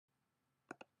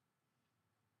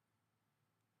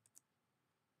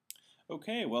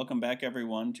Okay, welcome back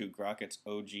everyone to Grockit's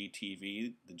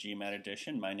OGTV, the GMAT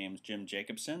edition. My name's Jim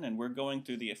Jacobson, and we're going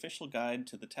through the official guide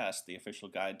to the test, the official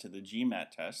guide to the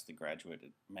GMAT test, the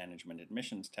Graduate Management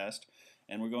Admissions Test,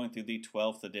 and we're going through the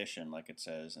 12th edition, like it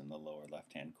says in the lower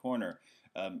left-hand corner.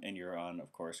 And you're on,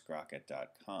 of course,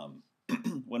 Grockit.com.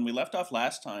 When we left off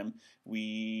last time,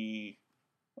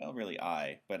 well, really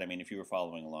but I mean, if you were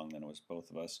following along, then it was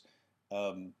both of us.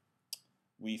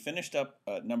 We finished up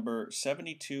number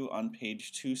 72 on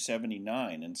page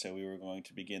 279, and so we were going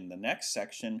to begin the next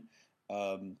section,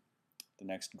 the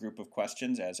next group of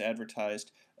questions as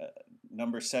advertised.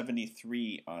 Number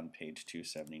 73 on page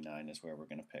 279 is where we're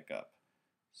going to pick up.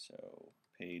 So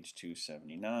page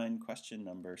 279, question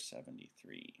number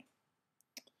 73.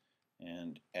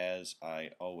 And as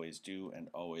I always do and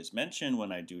always mention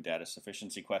when I do data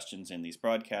sufficiency questions in these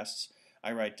broadcasts,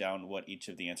 I write down what each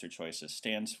of the answer choices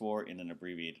stands for in an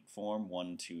abbreviated form,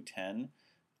 1 to 10.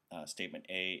 Statement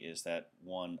A is that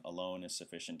 1 alone is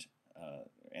sufficient.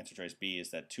 Answer choice B is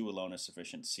that 2 alone is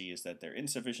sufficient. C is that they're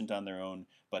insufficient on their own,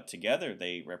 but together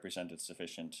they represent a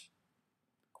sufficient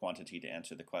quantity to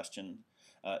answer the question.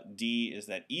 D is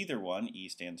that either one, E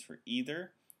stands for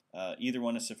either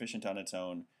one is sufficient on its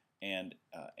own, and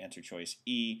answer choice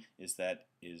E is that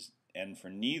N for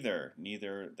neither.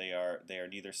 They are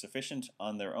neither sufficient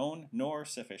on their own nor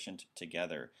sufficient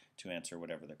together to answer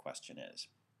whatever the question is.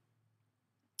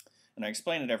 And I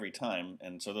explain it every time,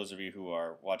 and so those of you who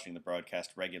are watching the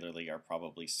broadcast regularly are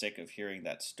probably sick of hearing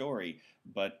that story,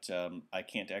 but I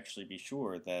can't actually be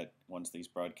sure that once these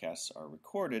broadcasts are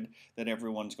recorded that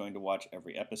everyone's going to watch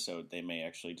every episode. They may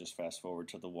actually just fast forward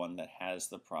to the one that has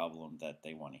the problem that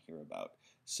they want to hear about.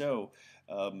 So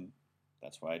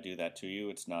that's why I do that to you.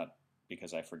 It's not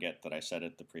because I forget that I said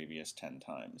it the previous 10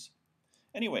 times.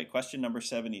 Anyway, question number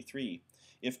 73.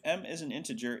 If m is an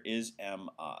integer, is m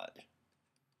odd?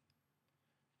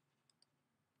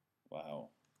 Wow,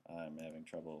 I'm having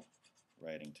trouble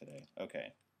writing today.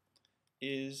 Okay.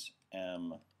 Is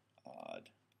m odd?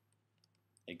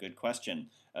 A good question.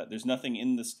 There's nothing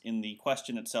in the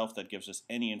question itself that gives us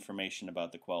any information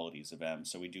about the qualities of m,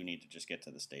 so we do need to just get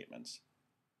to the statements.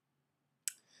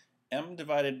 M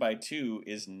divided by 2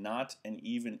 is not an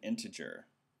even integer.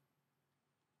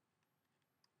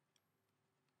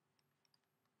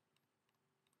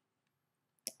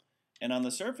 And on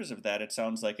the surface of that, it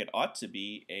sounds like it ought to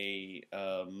be a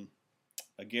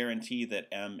guarantee that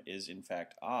m is in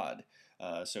fact odd.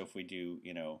 So if we do,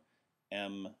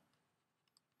 m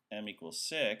equals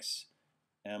 6,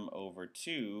 m over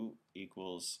 2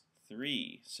 equals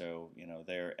 3. So,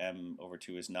 there m over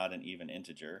 2 is not an even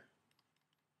integer.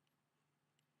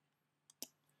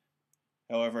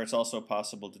 However, it's also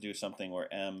possible to do something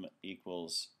where m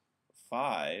equals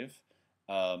 5,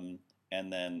 and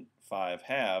then 5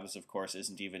 halves, of course,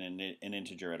 isn't even an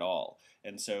integer at all.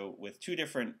 And so with two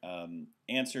different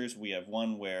answers, we have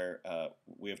one where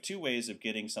we have two ways of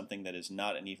getting something that is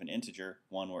not an even integer,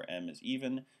 one where m is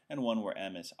even and one where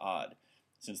m is odd.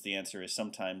 Since the answer is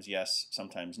sometimes yes,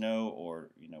 sometimes no,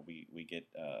 or we get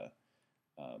a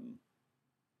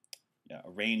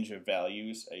range of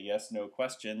values, a yes-no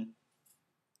question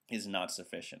is not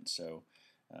sufficient. So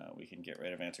we can get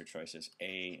rid of answer choices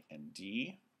A and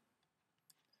D.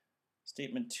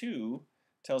 Statement 2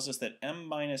 tells us that m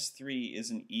minus 3 is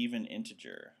an even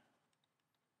integer.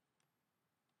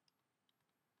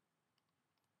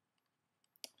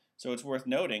 So it's worth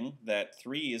noting that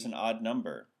 3 is an odd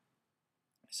number.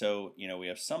 So, we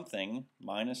have something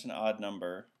minus an odd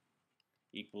number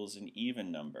equals an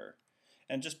even number.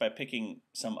 And just by picking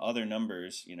some other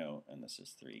numbers, and this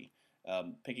is 3,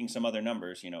 picking some other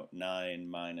numbers, 9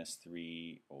 minus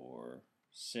 3 or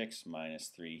 6 minus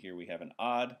 3. Here we have an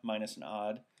odd minus an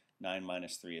odd. 9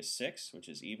 minus 3 is 6, which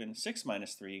is even. 6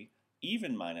 minus 3,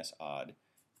 even minus odd,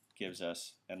 gives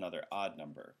us another odd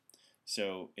number.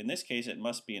 So in this case, it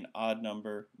must be an odd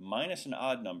number minus an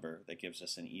odd number that gives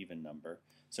us an even number.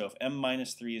 So if m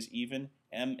minus 3 is even,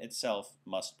 m itself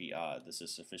must be odd. This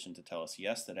is sufficient to tell us,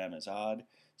 yes, that m is odd.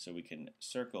 So we can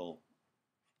circle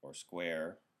or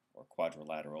square or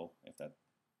quadrilateral,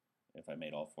 if I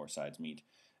made all four sides meet.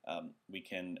 We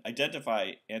can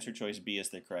identify answer choice B as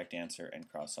the correct answer and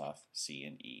cross off C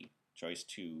and E. Choice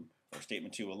 2, or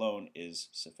statement 2 alone, is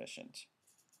sufficient.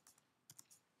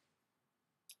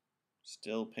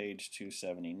 Still page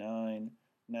 279.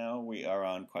 Now we are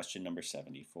on question number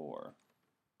 74.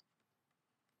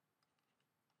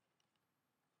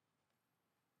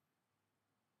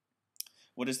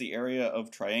 What is the area of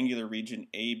triangular region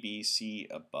ABC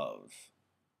above?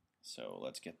 So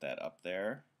let's get that up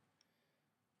there.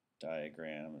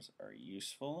 Diagrams are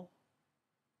useful.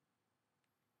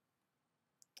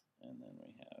 And then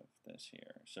we have this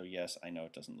here. So yes, I know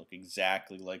it doesn't look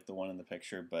exactly like the one in the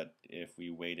picture, but if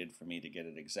we waited for me to get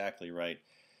it exactly right,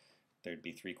 there'd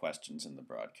be 3 questions in the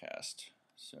broadcast.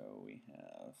 So we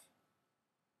have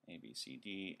A, B, C,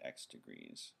 D, x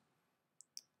degrees.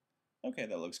 Okay,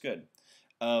 that looks good.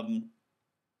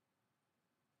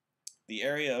 The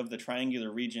area of the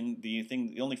triangular region,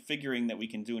 the only figuring that we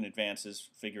can do in advance is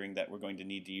figuring that we're going to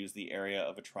need to use the area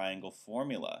of a triangle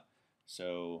formula.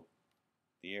 So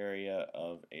the area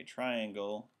of a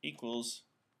triangle equals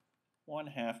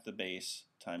 1/2 the base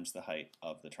times the height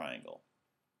of the triangle.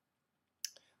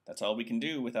 That's all we can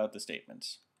do without the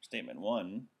statements. Statement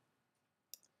 1,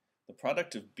 the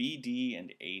product of BD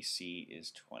and AC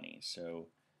is 20. So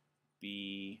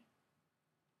BD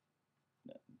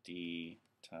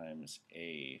times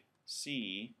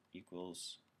AC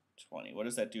equals 20. What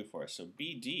does that do for us? So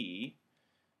BD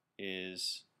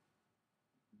is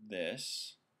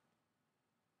this,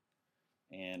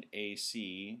 and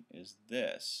AC is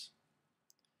this,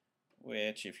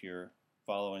 which, if you're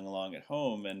following along at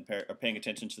home and are paying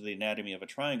attention to the anatomy of a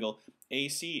triangle,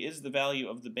 AC is the value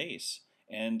of the base,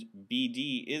 and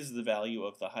BD is the value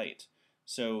of the height.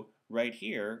 So right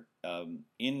here,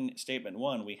 in statement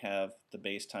 1, we have the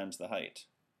base times the height.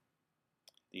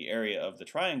 The area of the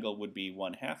triangle would be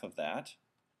 1/2 of that.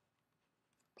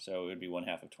 So it would be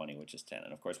 1/2 of 20, which is 10.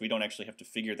 And of course, we don't actually have to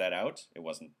figure that out. It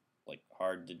wasn't like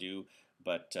hard to do,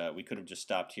 but we could have just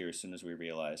stopped here as soon as we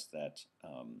realized that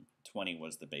 20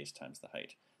 was the base times the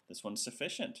height. This one's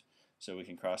sufficient. So we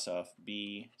can cross off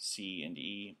B, C, and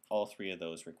E. All 3 of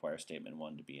those require statement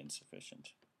 1 to be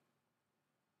insufficient.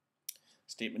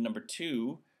 Statement number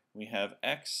 2, we have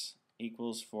x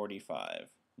equals 45,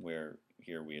 where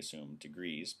here we assume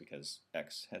degrees because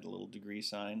x had a little degree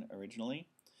sign originally.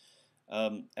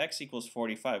 X equals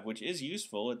 45, which is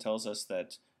useful. It tells us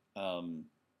that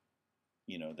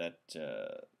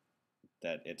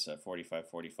that it's a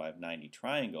 45-45-90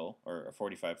 triangle, or a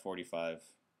 45-45.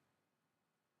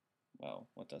 Well,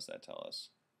 what does that tell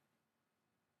us?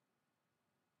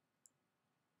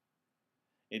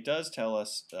 It does tell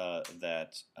us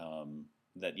that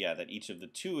each of the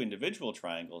 2 individual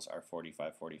triangles are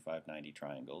 45-45-90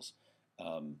 triangles.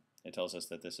 It tells us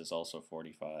that this is also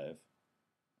 45,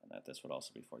 and that this would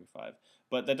also be 45.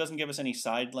 But that doesn't give us any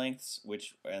side lengths,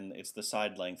 and it's the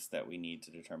side lengths that we need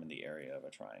to determine the area of a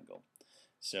triangle.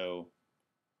 So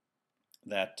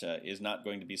that is not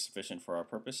going to be sufficient for our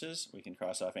purposes. We can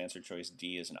cross off answer choice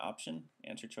D as an option.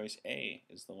 Answer choice A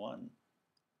is the one.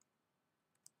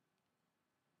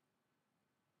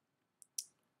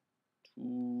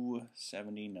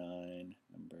 $279,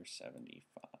 number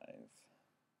 75.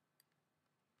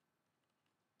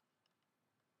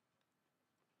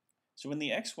 So in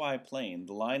the xy plane,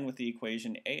 the line with the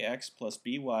equation ax plus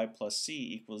by plus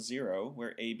c equals 0,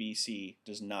 where abc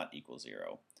does not equal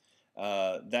 0.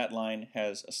 That line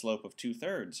has a slope of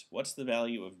 2/3. What's the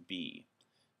value of b?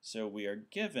 So we are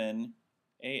given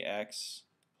ax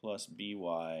plus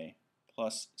by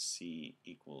plus c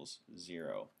equals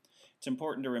 0. It's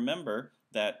important to remember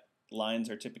that lines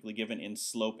are typically given in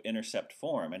slope-intercept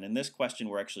form, and in this question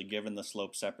we're actually given the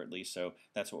slope separately, so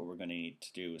that's what we're going to need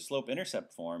to do.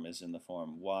 Slope-intercept form is in the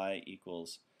form y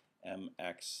equals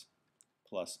mx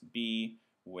plus b,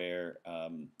 where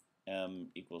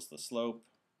m equals the slope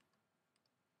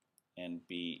and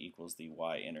b equals the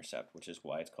y-intercept, which is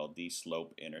why it's called the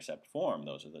slope-intercept form.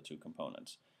 Those are the 2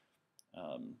 components.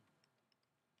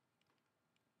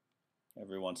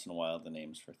 Every once in a while the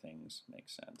names for things make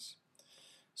sense.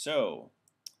 So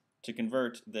to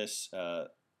convert this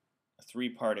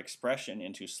 3-part expression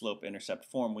into slope-intercept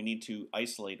form, we need to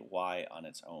isolate y on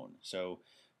its own. So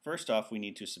first off, we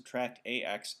need to subtract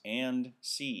ax and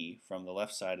c from the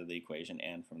left side of the equation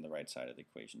and from the right side of the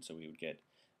equation. So we would get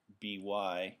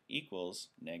by equals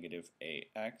negative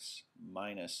ax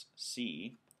minus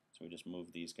c. So we just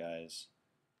move these guys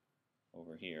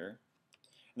over here.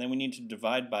 And then we need to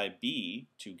divide by b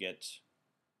to get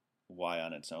y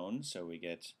on its own. So we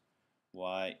get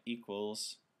y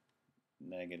equals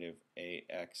negative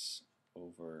ax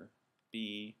over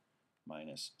b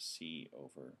minus c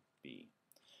over b.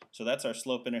 So that's our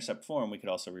slope-intercept form. We could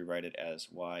also rewrite it as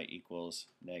y equals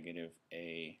negative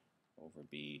a over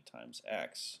b times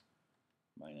x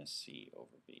minus c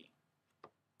over b.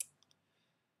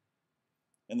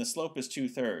 And the slope is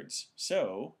 2/3.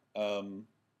 So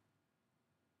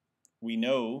we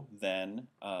know then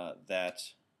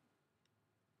that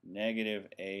negative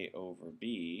a over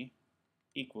b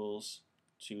equals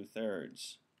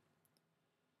 2/3.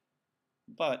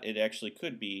 But it actually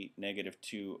could be negative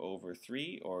 2 over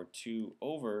 3 or 2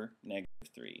 over negative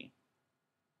 3.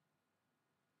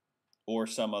 or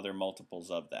some other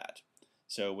multiples of that.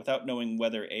 So without knowing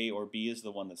whether A or B is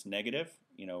the one that's negative,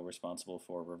 responsible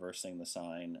for reversing the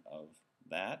sign of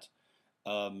that,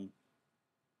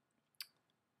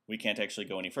 we can't actually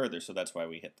go any further, so that's why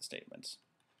we hit the statements.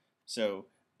 So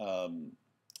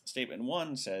statement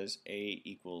 1 says A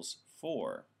equals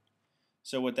 4.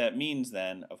 So what that means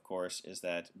then, of course, is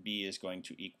that B is going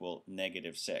to equal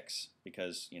 -6,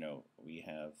 because, we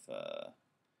have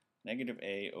negative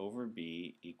A over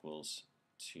B equals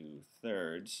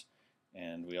 2/3,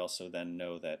 and we also then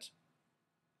know that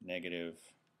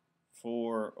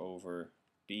 -4 over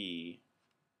B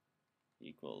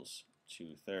equals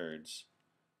 2/3,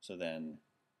 so then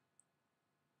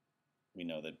we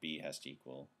know that B has to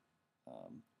equal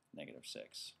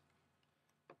 -6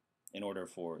 in order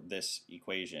for this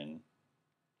equation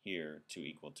here to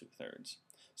equal 2/3.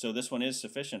 So this one is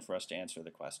sufficient for us to answer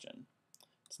the question.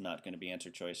 It's not going to be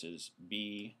answer choices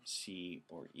B, C,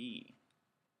 or E.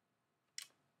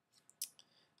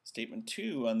 Statement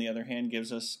 2, on the other hand,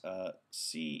 gives us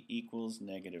C equals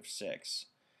 -6.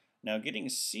 Now getting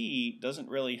C doesn't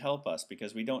really help us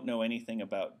because we don't know anything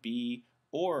about B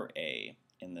or A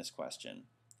in this question.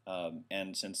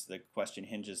 And since the question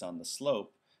hinges on the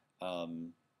slope,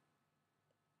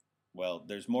 well,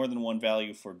 there's more than one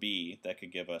value for B that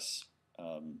could give us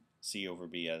C over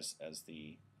B as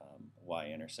the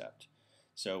y-intercept.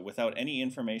 So without any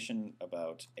information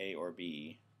about A or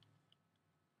B,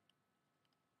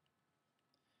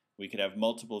 we could have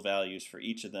multiple values for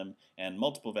each of them, and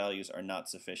multiple values are not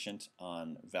sufficient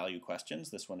on value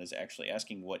questions. This one is actually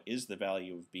asking what is the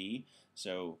value of B,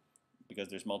 so because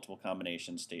there's multiple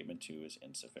combinations, statement 2 is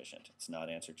insufficient. It's not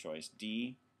answer choice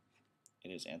D,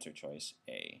 it is answer choice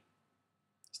A.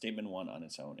 Statement 1 on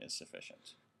its own is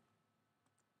sufficient.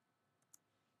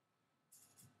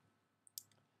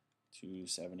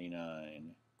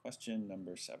 279, question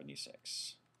number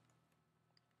 76.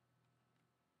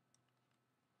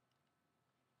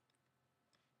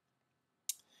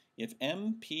 If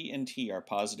m, p, and t are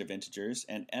positive integers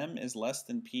and m is less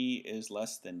than p is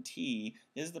less than t,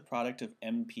 is the product of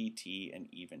m, p, t an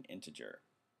even integer?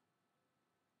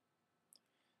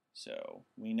 So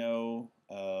we know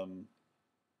m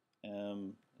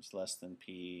is less than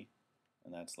p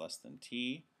and that's less than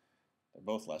t. They're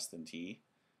both less than t.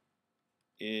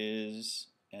 Is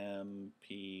m,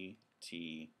 p,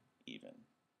 t even?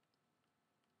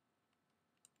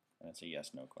 And it's a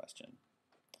yes-no question.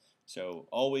 So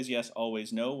always yes,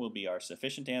 always no will be our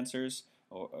sufficient answers,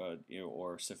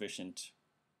 or sufficient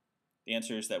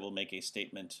answers that will make a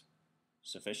statement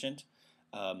sufficient.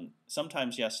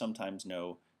 Sometimes yes, sometimes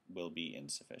no will be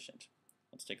insufficient.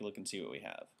 Let's take a look and see what we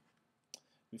have.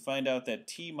 We find out that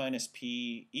t minus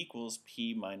p equals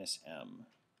p minus m.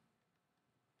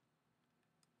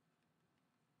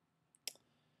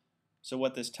 So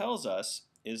what this tells us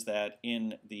is that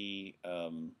in the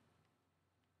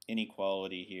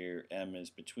inequality here, m is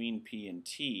between p and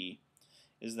t,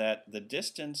 is that the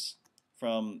distance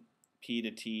from p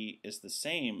to t is the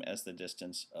same as the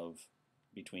distance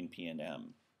between p and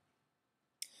m.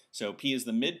 So p is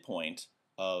the midpoint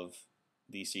of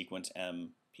the sequence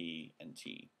m, p, and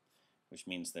t, which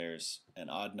means there's an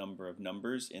odd number of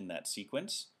numbers in that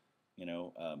sequence,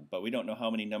 but we don't know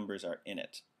how many numbers are in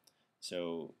it.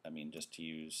 So, just to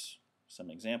use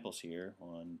some examples here,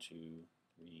 1, 2,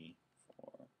 3,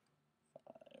 4,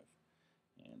 5,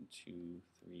 and 2,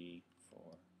 3,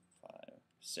 4, 5,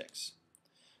 6.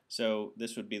 So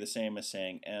this would be the same as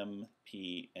saying m,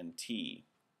 p, and t.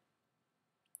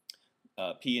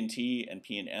 P and t and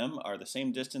p and m are the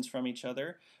same distance from each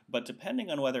other, but depending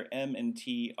on whether m and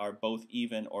t are both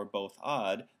even or both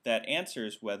odd, that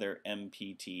answers whether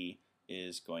mpt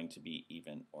is going to be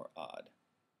even or odd.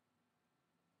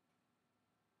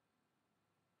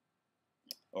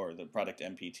 Or the product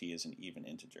mpt is an even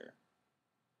integer.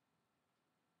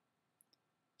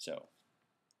 So,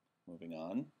 moving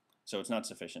on. So it's not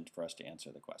sufficient for us to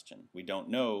answer the question. We don't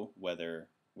know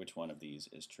which one of these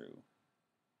is true.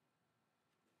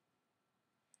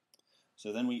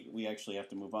 So then we actually have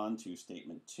to move on to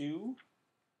statement 2.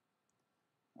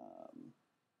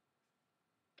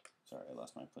 Sorry, I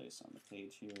lost my place on the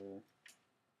page here.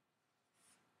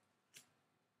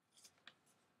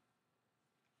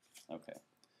 Okay.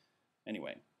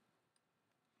 Anyway,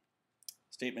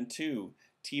 statement 2,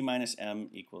 t minus m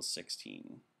equals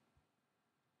 16.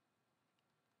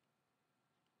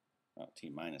 Oh, t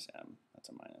minus m, that's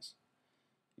a minus,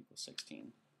 equals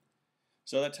 16.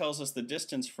 So that tells us the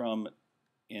distance from,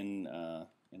 in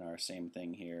our same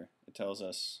thing here, it tells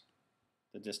us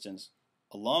the distance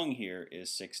along here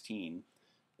is 16,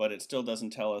 but it still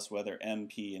doesn't tell us whether M,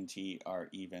 P, and T are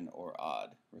even or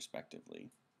odd,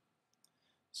 respectively.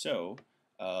 So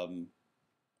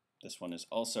this one is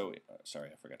also, sorry,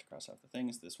 I forgot to cross off the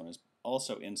things. This one is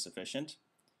also insufficient.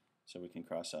 So we can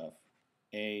cross off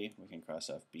A, we can cross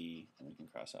off B, and we can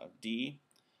cross off D.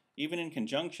 Even in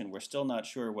conjunction, we're still not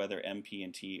sure whether M, P,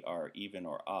 and T are even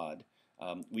or odd.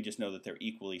 We just know that they're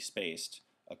equally spaced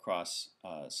across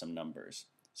some numbers.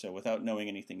 So without knowing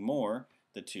anything more,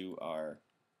 the two are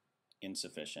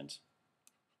insufficient,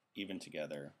 even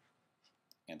together.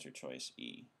 Answer choice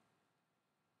E.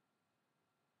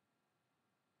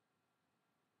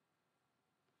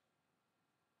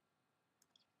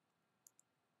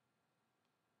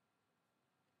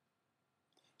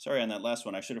 Sorry, on that last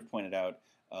one, I should have pointed out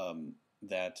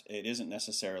that it isn't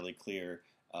necessarily clear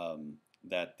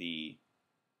that the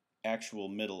actual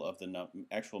middle of the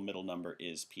actual middle number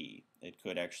is P. It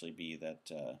could actually be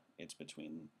that it's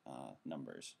between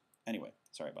numbers. Anyway,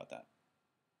 sorry about that.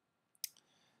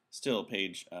 Still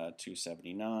page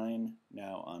 279,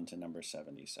 now on to number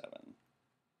 77.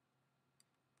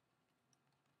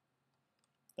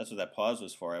 That's what that pause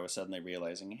was for. I was suddenly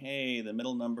realizing, hey, the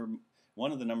middle number,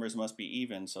 one of the numbers must be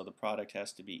even, so the product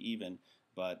has to be even,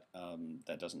 but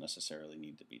that doesn't necessarily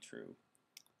need to be true,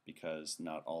 because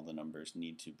not all the numbers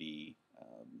need to be,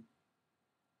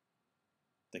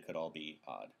 they could all be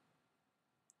odd,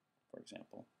 for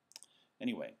example.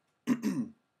 Anyway,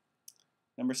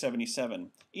 number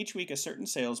 77. Each week a certain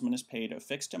salesman is paid a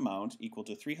fixed amount equal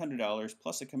to $300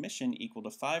 plus a commission equal to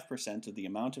 5% of the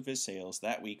amount of his sales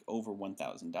that week over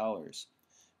 $1,000.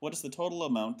 What is the total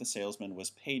amount the salesman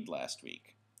was paid last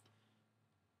week?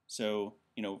 So,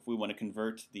 if we want to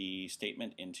convert the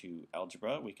statement into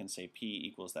algebra, we can say P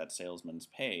equals that salesman's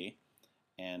pay,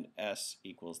 and S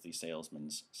equals the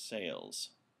salesman's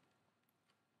sales.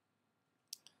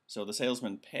 So the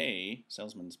salesman's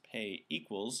pay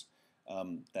equals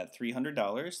that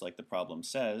 $300, like the problem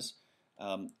says,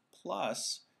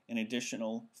 plus an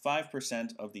additional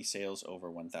 5% of the sales over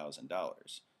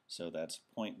 $1,000. So that's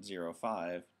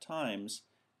 0.05 times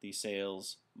the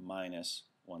sales minus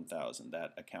 1,000.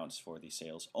 That accounts for the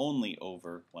sales only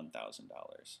over $1,000.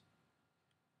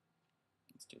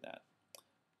 Let's do that.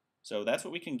 So that's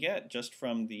what we can get just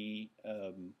from the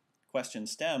question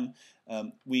stem.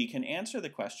 We can answer the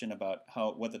question about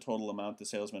what the total amount the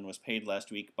salesman was paid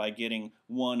last week by getting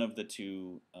one of the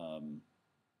two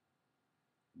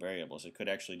variables. It could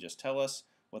actually just tell us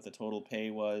what the total pay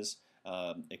was.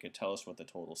 It could tell us what the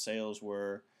total sales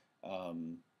were.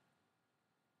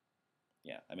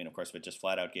 Yeah, I mean, of course, if it just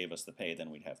flat out gave us the pay, then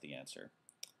we'd have the answer.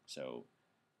 So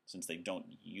since they don't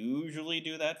usually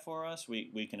do that for us,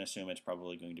 we can assume it's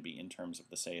probably going to be in terms of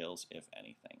the sales, if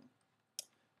anything.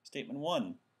 Statement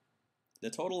 1. The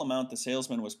total amount the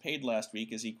salesman was paid last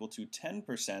week is equal to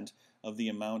 10% of the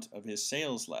amount of his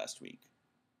sales last week.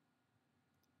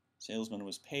 Salesman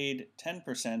was paid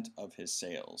 10% of his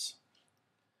sales.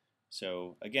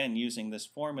 So again, using this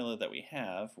formula that we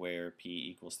have, where P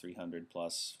equals 300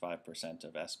 plus 5%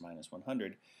 of S minus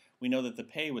 100, we know that the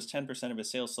pay was 10% of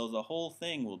his sales, so the whole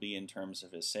thing will be in terms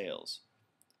of his sales.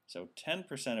 So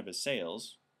 10% of his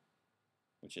sales,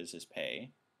 which is his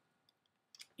pay,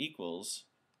 equals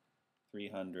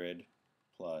 300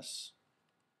 plus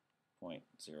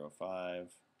 0.05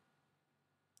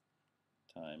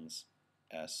 times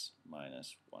S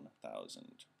minus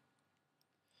 1,000.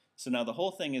 So now the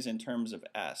whole thing is in terms of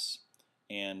S,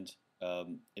 and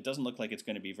it doesn't look like it's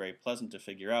going to be very pleasant to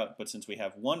figure out, but since we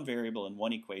have one variable in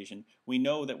one equation, we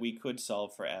know that we could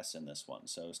solve for S in this one.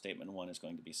 So statement 1 is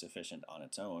going to be sufficient on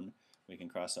its own. We can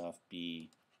cross off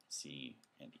B, C,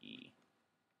 and E.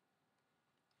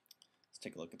 Let's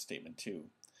take a look at statement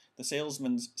 2. The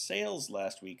salesman's sales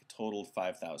last week totaled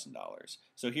 $5,000.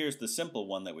 So here's the simple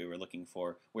one that we were looking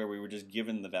for, where we were just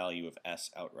given the value of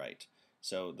S outright.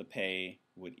 So the pay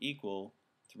would equal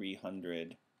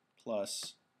 300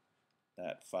 plus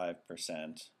that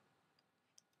 5%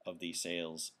 of the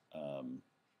sales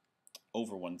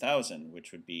over 1,000,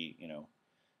 which would be,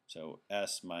 so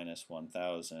S minus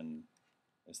 1,000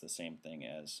 is the same thing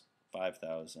as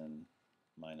 5,000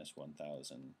 minus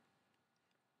 1,000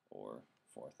 or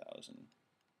 4,000.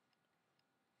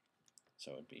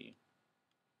 So it would be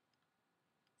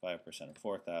 5% of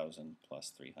 4,000 plus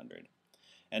 300.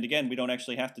 And again, we don't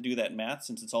actually have to do that math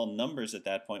since it's all numbers at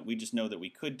that point. We just know that we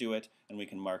could do it, and we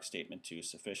can mark statement 2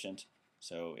 sufficient.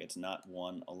 So it's not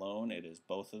one alone, it is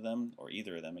both of them, or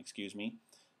either of them, excuse me.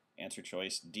 Answer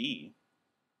choice D.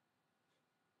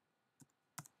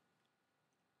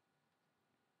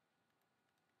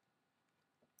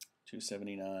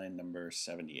 (279), number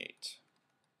 78.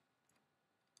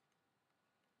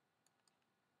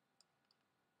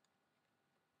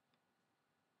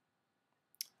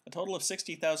 A total of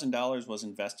 $60,000 was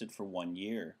invested for 1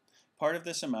 year. Part of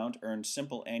this amount earned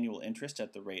simple annual interest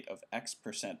at the rate of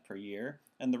X% per year,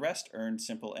 and the rest earned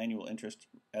simple annual interest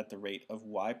at the rate of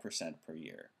Y% per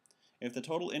year. If the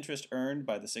total interest earned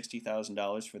by the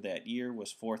 $60,000 for that year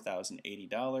was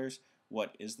 $4,080,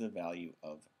 what is the value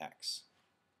of X?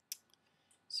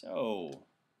 So,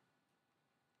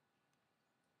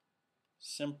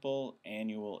 simple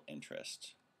annual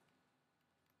interest.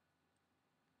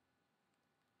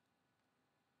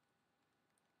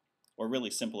 Or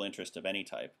really simple interest of any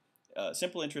type.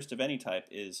 Simple interest of any type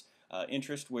is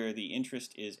interest where the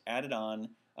interest is added on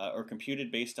or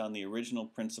computed based on the original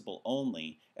principal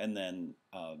only, and then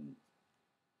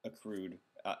accrued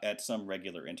at some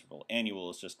regular interval.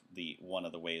 Annual is just one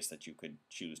of the ways that you could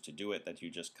choose to do it. That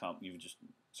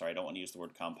sorry, I don't want to use the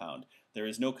word compound. There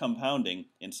is no compounding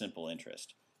in simple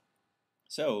interest.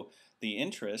 So the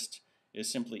interest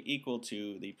is simply equal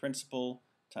to the principal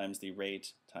times the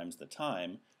rate times the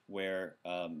time, where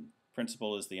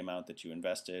principal is the amount that you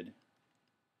invested,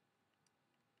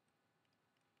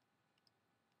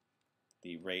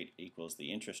 the rate equals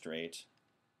the interest rate,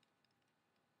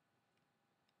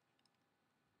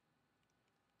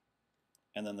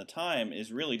 and then the time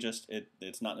is really just,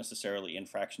 it's not necessarily in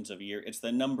fractions of a year, it's the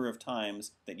number of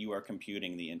times that you are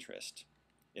computing the interest.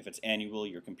 If it's annual,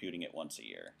 you're computing it once a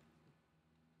year.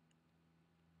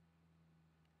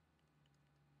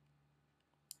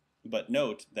 But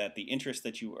note that the interest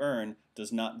that you earn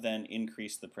does not then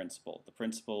increase the principal. The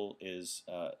principal is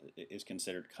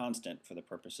considered constant for the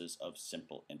purposes of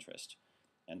simple interest.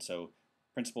 And so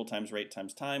principal times rate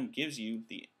times time gives you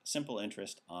the simple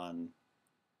interest on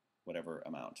whatever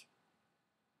amount.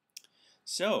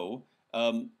 So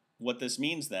what this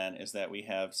means then is that we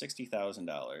have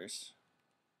 $60,000,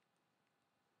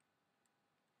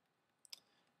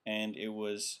 and it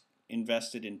was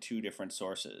invested in two different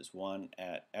sources, one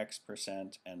at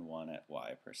X% and one at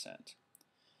Y%.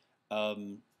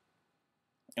 And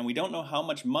we don't know how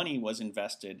much money was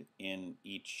invested in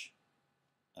each.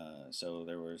 So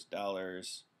there was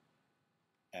dollars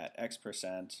at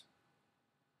X%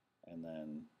 and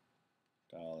then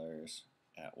dollars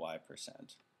at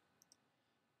Y%.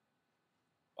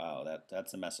 Wow,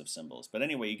 that's a mess of symbols. But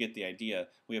anyway, you get the idea.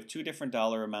 We have two different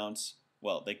dollar amounts.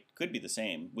 Well, they could be the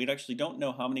same. We actually don't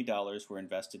know how many dollars were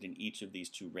invested in each of these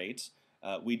two rates.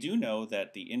 We do know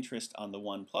that the interest on the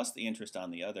one plus the interest on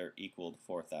the other equaled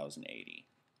 $4,080.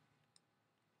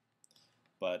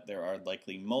 But there are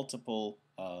likely multiple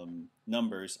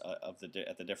numbers at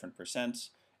the different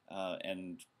percents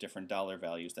and different dollar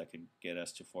values that could get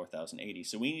us to $4,080.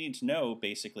 So we need to know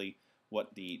basically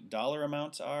what the dollar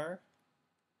amounts are,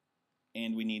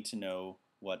 and we need to know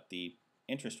what the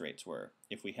interest rates were.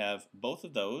 If we have both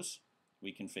of those,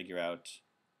 we can figure out,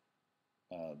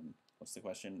 what's the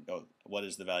question? Oh, what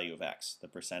is the value of X, the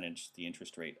percentage, the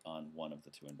interest rate on one of the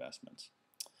two investments.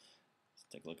 Let's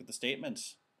take a look at the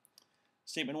statements.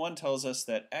 Statement 1 tells us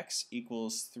that X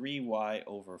equals 3y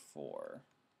over 4,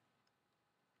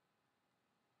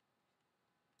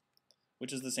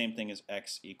 which is the same thing as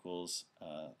X equals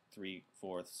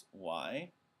 3/4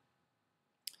 y.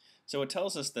 So it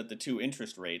tells us that the two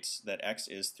interest rates, that X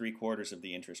is 3/4 of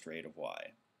the interest rate of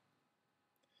Y,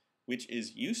 which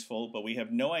is useful, but we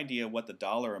have no idea what the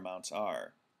dollar amounts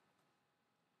are,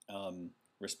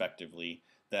 respectively,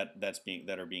 that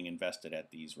are being invested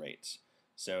at these rates.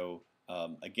 So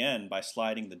again, by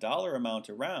sliding the dollar amount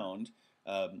around,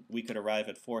 we could arrive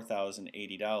at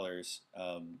 $4,080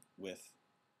 with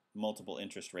multiple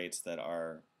interest rates that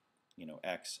are,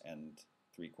 X and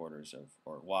 3/4 of,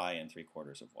 or Y and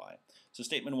 3/4 of Y. So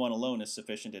statement 1 alone is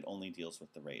sufficient. It only deals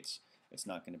with the rates. It's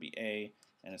not going to be A,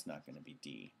 and it's not going to be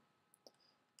D.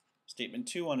 Statement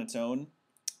 2 on its own,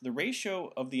 the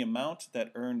ratio of the amount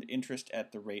that earned interest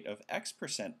at the rate of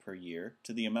X% per year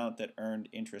to the amount that earned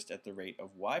interest at the rate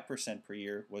of Y% per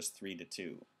year was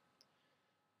 3:2.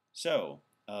 So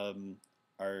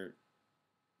the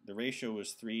ratio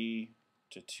was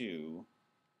 3:2.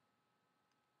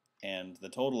 And the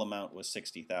total amount was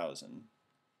 60,000.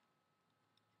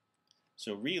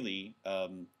 So really,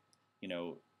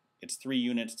 it's 3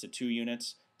 units to 2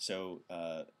 units. So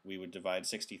we would divide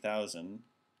 60,000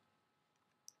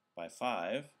 by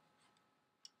 5,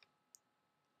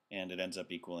 and it ends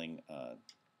up equaling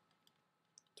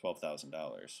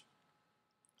 $12,000.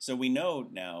 So we know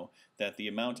now that the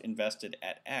amount invested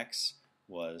at X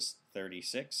was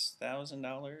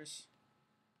 $36,000.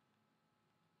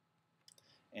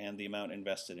 And the amount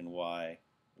invested in Y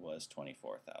was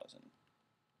 $24,000.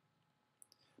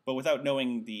 But without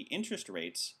knowing the interest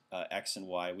rates, X and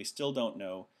Y, we still don't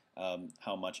know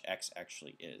how much X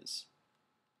actually is.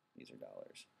 These are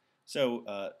dollars. So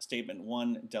statement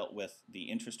 1 dealt with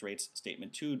the interest rates,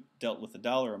 statement 2 dealt with the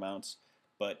dollar amounts,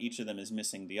 but each of them is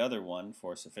missing the other one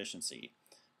for sufficiency.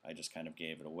 I just kind of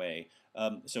gave it away.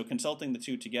 So consulting the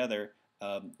two together,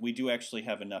 we do actually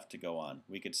have enough to go on.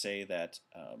 We could say that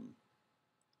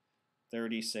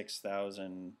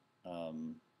 36,000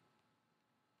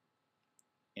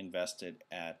 invested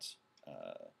at,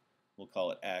 we'll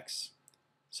call it X.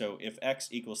 So if X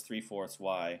equals 3/4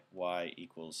 Y, Y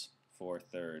equals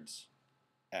 4/3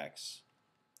 X.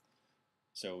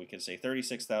 So we could say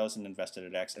 36,000 invested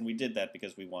at X, and we did that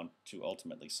because we want to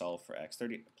ultimately solve for X.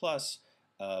 30 plus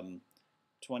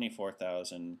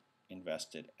 24,000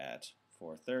 invested at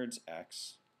 4/3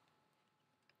 X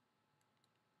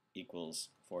equals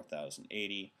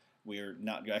 4,080. We're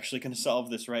not actually going to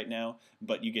solve this right now,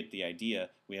 but you get the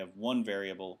idea. We have one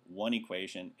variable, one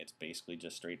equation. It's basically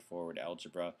just straightforward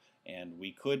algebra, and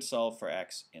we could solve for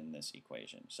X in this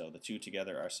equation. So the two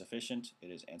together are sufficient. It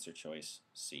is answer choice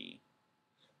C.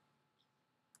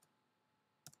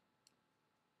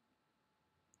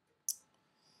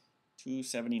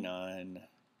 $279,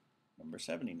 number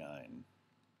 79.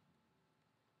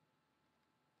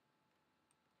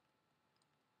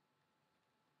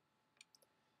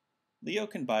 Leo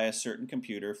can buy a certain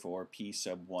computer for P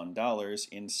sub $1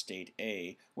 in state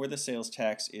A, where the sales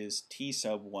tax is T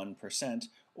sub 1%,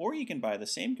 or he can buy the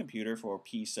same computer for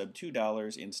P sub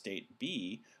 $2 in state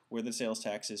B, where the sales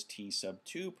tax is T sub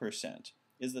 2%.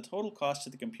 Is the total cost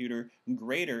of the computer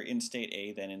greater in state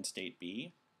A than in state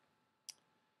B?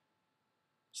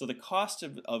 So the cost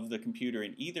of the computer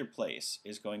in either place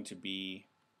is going to be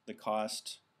the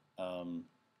cost plus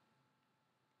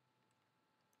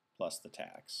the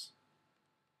tax.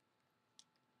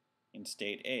 In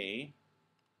state A,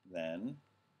 then,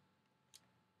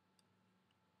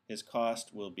 his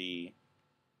cost will be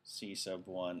C sub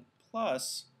 1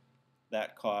 plus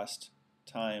that cost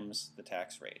times the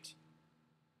tax rate.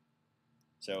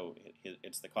 So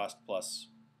it's the cost plus,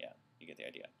 yeah, you get the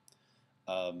idea.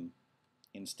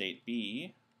 In state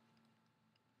B,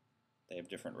 they have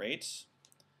different rates.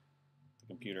 The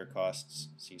computer costs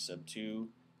C sub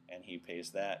 2, and he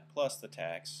pays that plus the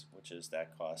tax, which is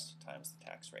that cost times the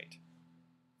tax rate.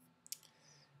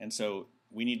 And so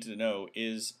we need to know,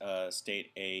 is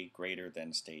state A greater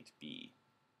than state B?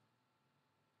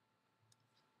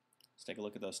 Let's take a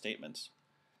look at those statements.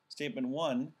 Statement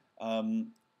 1,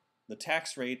 the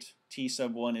tax rate T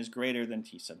sub 1 is greater than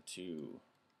T sub 2.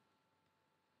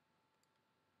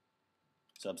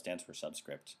 Sub stands for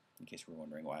subscript, in case you were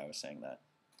wondering why I was saying that.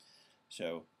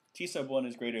 So T sub 1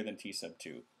 is greater than T sub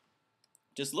 2.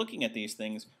 Just looking at these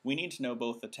things, we need to know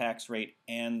both the tax rate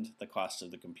and the cost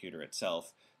of the computer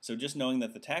itself. So just knowing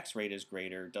that the tax rate is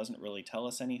greater doesn't really tell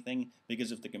us anything,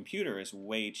 because if the computer is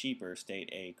way cheaper, state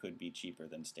A could be cheaper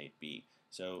than state B.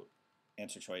 So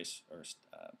answer choice, or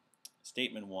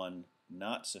statement 1,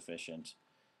 not sufficient.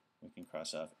 We can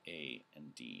cross off A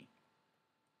and D.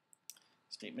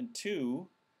 Statement 2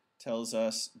 tells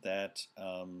us that,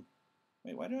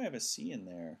 wait, why do I have a C in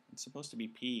there? It's supposed to be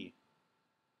P.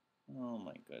 Oh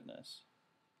my goodness.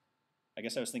 I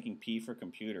guess I was thinking P for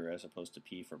computer as opposed to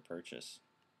P for purchase.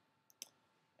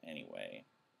 Anyway,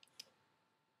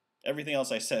 everything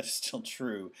else I said is still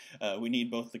true. We need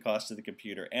both the cost of the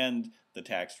computer and the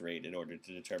tax rate in order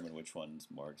to determine which one's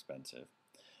more expensive.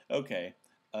 Okay,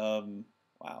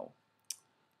 wow.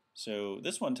 So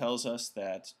this one tells us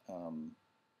that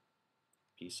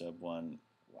P sub 1,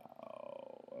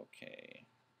 wow, okay.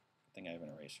 I think I have an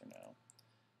eraser now.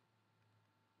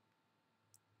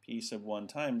 P sub 1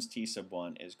 times T sub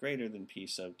 1 is greater than P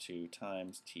sub 2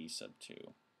 times T sub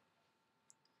 2.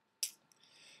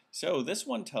 So this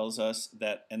one tells us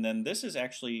that, and then this is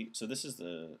actually, so this is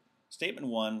the, statement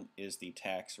 1 is the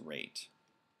tax rate.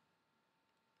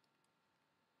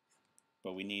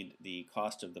 But we need the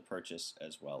cost of the purchase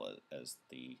as well as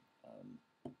the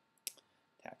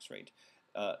tax rate.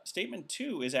 Statement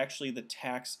 2 is actually the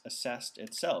tax assessed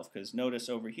itself, because notice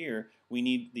over here we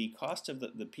need the cost of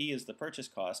the P is the purchase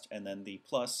cost, and then the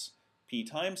plus P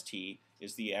times T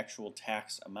is the actual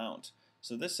tax amount.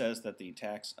 So this says that the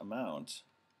tax amount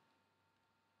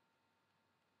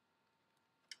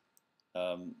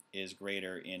is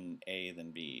greater in A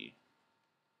than B.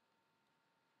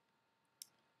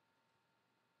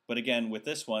 But again, with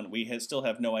this one, we still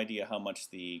have no idea how much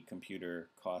the computer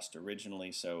cost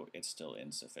originally, so it's still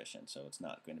insufficient. So it's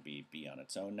not going to be B on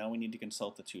its own. Now we need to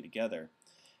consult the two together.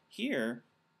 Here,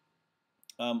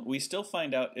 we still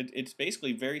find out it's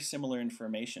basically very similar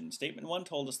information. Statement 1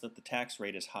 told us that the tax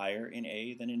rate is higher in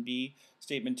A than in B.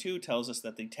 Statement 2 tells us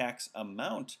that the tax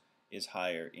amount is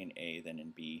higher in A than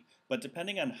in B. But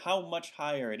depending on how much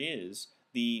higher it is,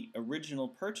 the original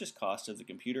purchase cost of the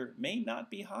computer may not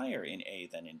be higher in A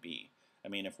than in B. I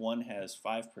mean, if one has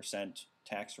 5%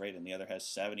 tax rate and the other has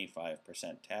 75%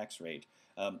 tax rate,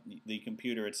 the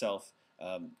computer itself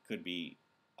could be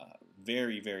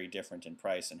very, very different in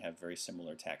price and have very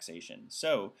similar taxation.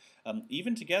 So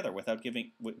even together,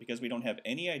 because we don't have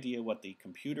any idea what the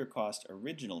computer cost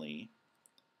originally,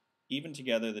 even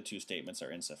together the two statements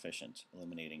are insufficient,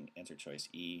 eliminating answer choice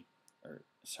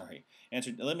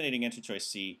eliminating answer choice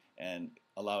C and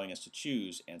allowing us to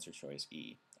choose answer choice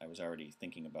E. I was already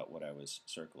thinking about what I was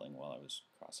circling while I was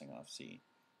crossing off C.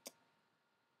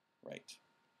 Right.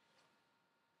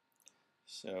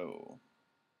 So,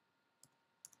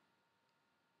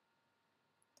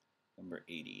 number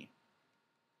 80.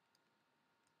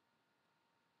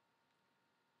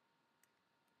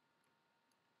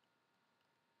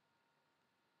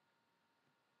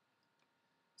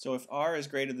 So if r is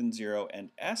greater than 0 and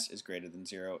s is greater than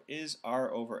 0, is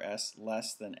r over s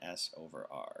less than s over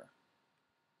r?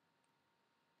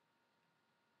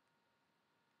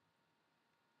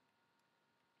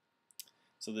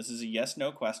 So this is a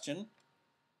yes-no question.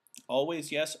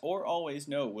 Always yes or always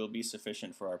no will be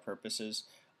sufficient for our purposes.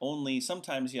 Only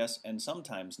sometimes yes and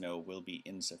sometimes no will be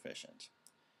insufficient.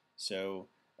 So,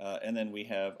 and then we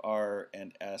have r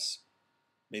and s.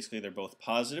 Basically, they're both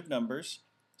positive numbers.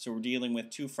 So we're dealing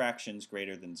with two fractions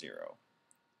greater than 0.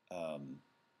 And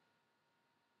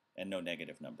no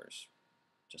negative numbers,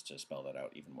 just to spell that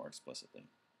out even more explicitly.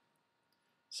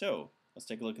 So let's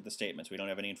take a look at the statements. We don't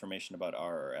have any information about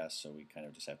r or s, so we kind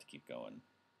of just have to keep going.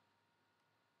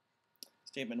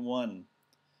 Statement 1,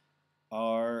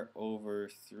 r over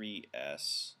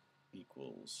 3s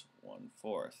equals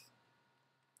 1/4.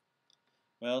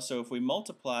 Well, so if we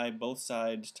multiply both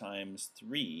sides times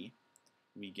 3,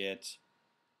 we get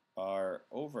r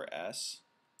over s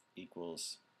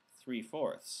equals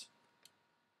 3/4.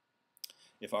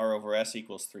 If r over s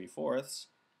equals 3/4,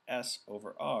 s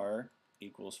over r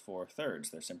equals 4/3.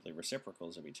 They're simply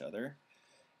reciprocals of each other.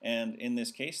 And in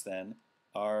this case then,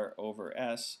 r over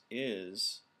s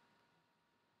is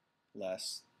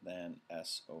less than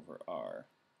s over r,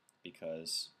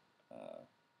 because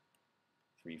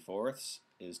 3/4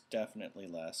 is definitely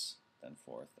less than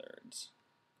 4/3.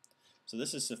 So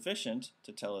this is sufficient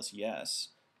to tell us yes,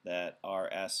 that r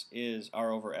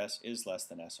over s is less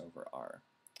than s over r.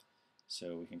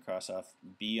 So we can cross off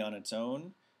B on its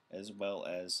own, as well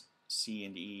as C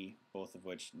and E, both of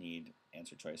which need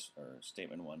answer choice or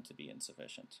statement 1 to be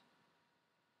insufficient.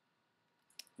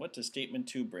 What does statement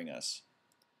 2 bring us?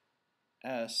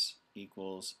 S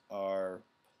equals R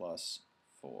plus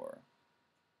 4.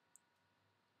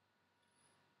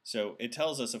 So it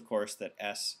tells us, of course, that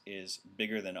S is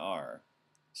bigger than R.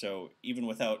 So even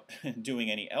without doing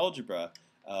any algebra,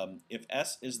 if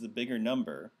s is the bigger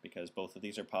number, because both of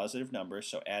these are positive numbers,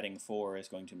 so adding 4 is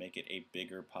going to make it a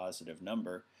bigger positive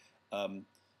number.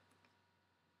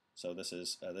 So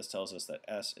this tells us that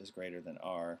s is greater than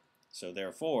r. So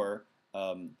therefore,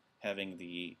 having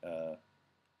the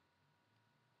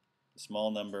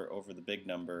small number over the big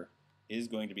number is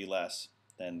going to be less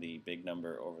than the big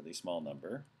number over the small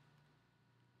number.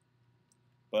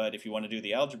 But if you want to do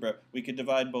the algebra, we could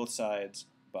divide both sides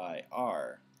by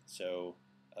r. So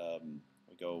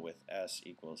we go with s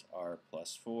equals r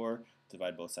plus 4.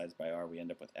 Divide both sides by r, we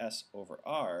end up with s over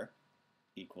r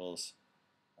equals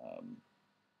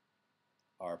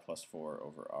r plus 4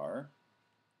 over r.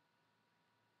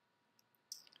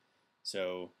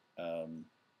 So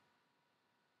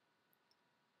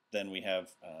then we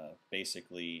have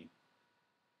basically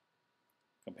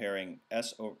comparing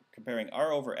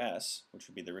r over s, which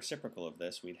would be the reciprocal of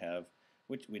this, we'd have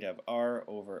r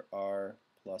over r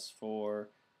plus 4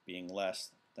 being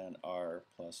less than r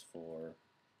plus 4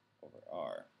 over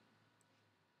r,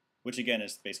 which again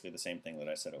is basically the same thing that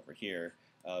I said over here.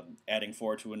 Adding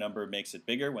 4 to a number makes it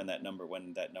bigger when that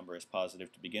number is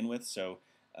positive to begin with. So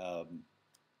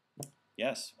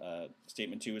yes,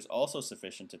 statement 2 is also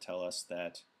sufficient to tell us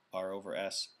that r over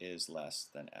s is less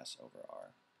than s over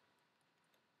r.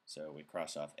 So we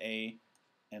cross off A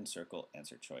and circle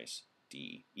answer choice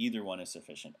D. Either one is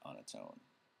sufficient on its own.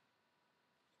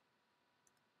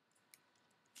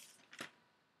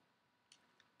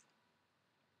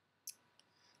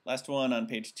 Last one on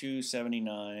page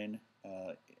 279,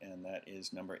 and that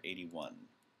is number 81.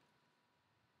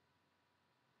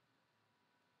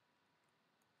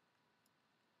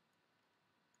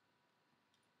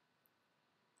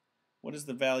 What is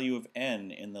the value of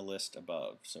n in the list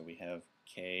above? So we have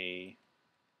k,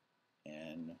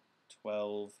 n,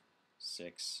 12,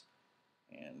 6,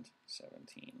 and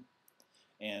 17.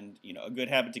 And a good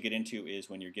habit to get into is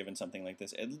when you're given something like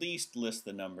this, at least list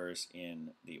the numbers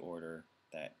in the order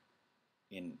that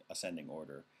in ascending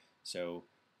order. So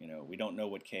we don't know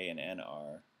what k and n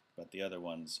are, but the other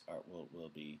ones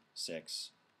will be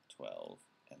 6, 12,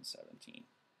 and 17.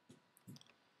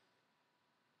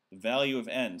 The value of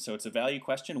n. So it's a value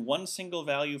question. One single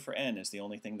value for n is the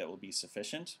only thing that will be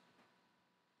sufficient.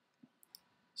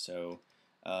 So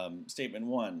statement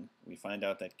 1, we find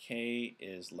out that k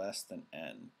is less than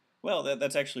n. Well,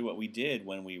 that's actually what we did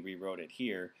when we rewrote it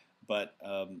here, but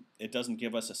it doesn't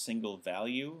give us a single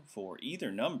value for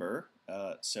either number.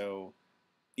 So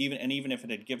even if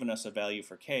it had given us a value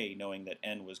for k, knowing that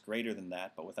n was greater than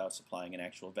that, but without supplying an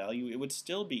actual value, it would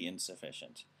still be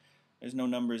insufficient. There's no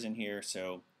numbers in here,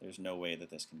 so there's no way that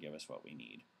this can give us what we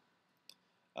need.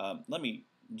 Let me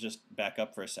just back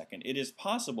up for a second. It is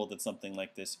possible that something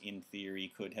like this, in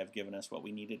theory, could have given us what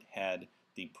we needed had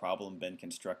the problem been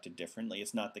constructed differently.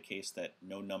 It's not the case that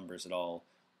no numbers at all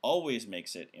always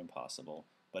makes it impossible,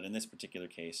 but in this particular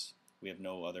case, we have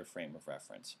no other frame of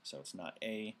reference. So it's not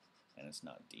A, and it's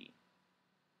not D.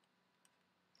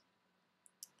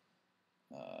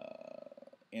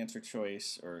 Answer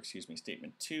choice, or excuse me,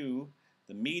 statement 2,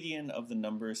 the median of the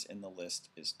numbers in the list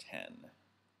is 10.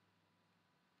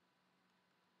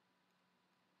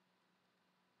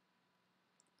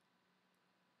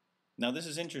 Now this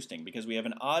is interesting because we have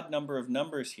an odd number of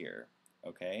numbers here,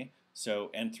 okay?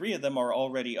 So, and 3 of them are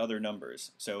already other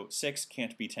numbers. So 6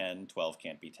 can't be 10, 12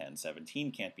 can't be 10,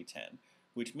 17 can't be 10,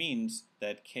 which means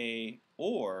that k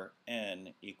or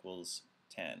n equals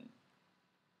 10.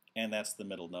 And that's the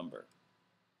middle number.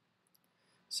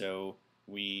 So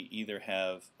we either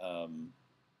have,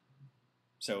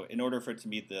 so in order for it to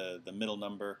be the middle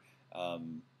number,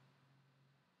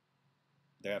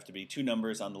 there have to be 2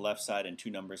 numbers on the left side and 2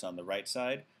 numbers on the right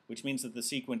side, which means that the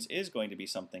sequence is going to be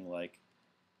something like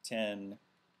 10,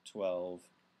 12,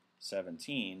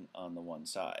 17 on the one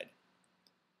side.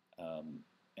 And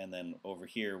then over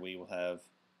here we will have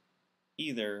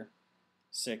either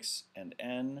 6 and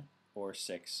n or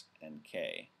 6 and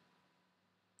k,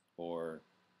 or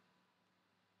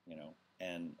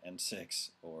n and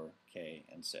 6 or k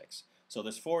and 6. So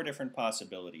there's 4 different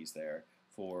possibilities there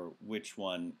for which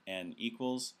one n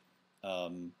equals.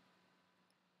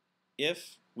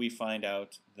 If we find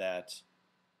out that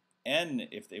n,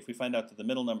 if we find out that the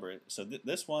middle number, so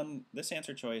this one, this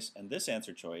answer choice, and this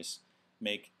answer choice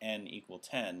make n equal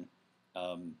 10,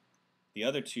 the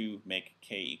other 2 make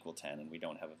k equal 10, and we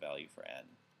don't have a value for n.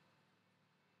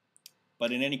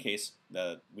 But in any case,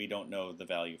 we don't know the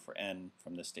value for n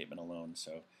from this statement alone,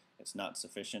 so it's not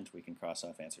sufficient. We can cross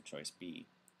off answer choice B.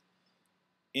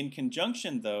 In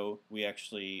conjunction, though, we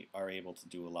actually are able to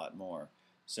do a lot more.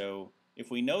 So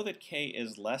if we know that k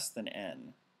is less than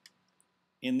n,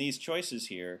 in these choices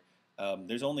here,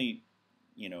 there's only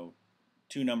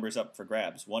 2 numbers up for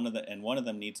grabs. One of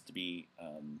them needs to be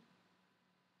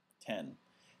 10.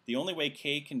 The only way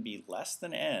k can be less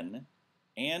than n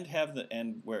and have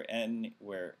where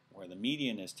the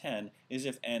median is 10 is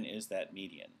if n is that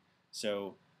median.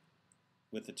 So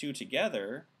with the 2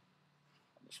 together,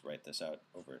 I'll just write this out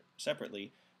over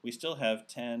separately, we still have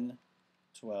 10,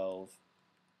 12,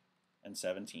 and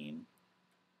 17.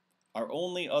 Our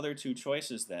only other 2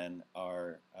 choices then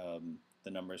are,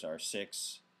 the numbers are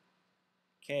 6,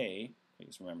 k,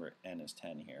 because remember n is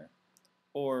 10 here,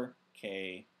 or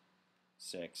k,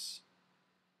 6,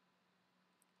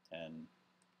 10,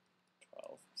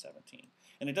 12, 17.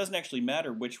 And it doesn't actually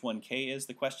matter which one k is.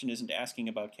 The question isn't asking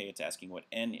about k, it's asking what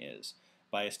n is.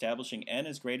 By establishing n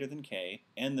is greater than k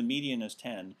and the median is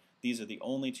 10, these are the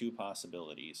only 2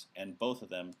 possibilities, and both of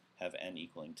them have n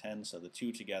equaling 10, so the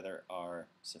 2 together are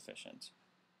sufficient.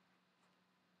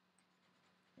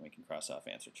 And we can cross off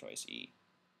answer choice E.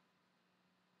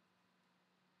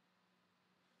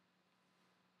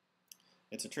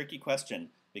 It's a tricky question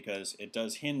because it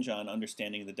does hinge on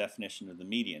understanding the definition of the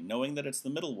median. Knowing that it's the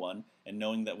middle one and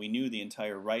knowing that we knew the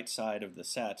entire right side of the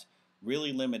set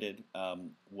really limited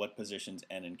what positions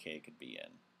n and k could be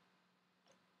in.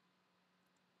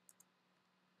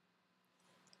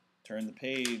 Turn the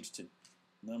page to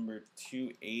number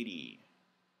 280.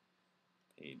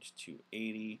 Page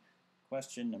 280,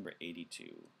 question number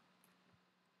 82.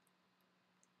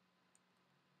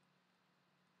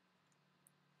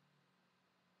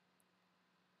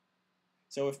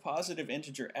 So if positive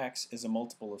integer x is a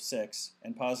multiple of 6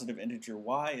 and positive integer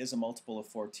y is a multiple of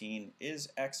 14, is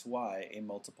xy a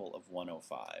multiple of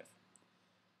 105?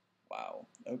 Wow,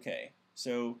 okay.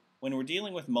 So when we're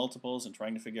dealing with multiples and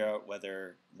trying to figure out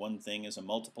whether one thing is a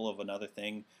multiple of another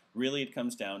thing, really it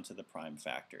comes down to the prime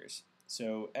factors.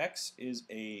 So x is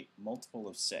a multiple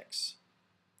of 6.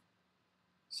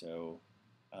 So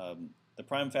the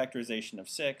prime factorization of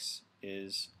 6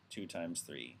 is 2 times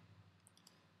 3.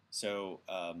 So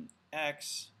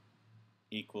x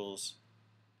equals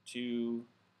 2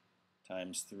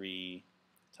 times 3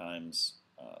 times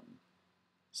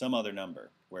some other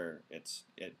number where it's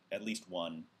at least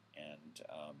 1 and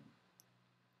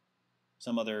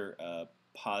some other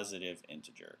positive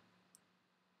integer.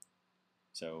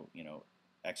 So,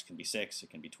 x can be 6, it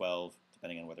can be 12,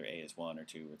 depending on whether a is 1 or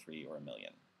 2 or 3 or a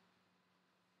million.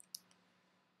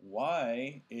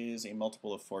 Y is a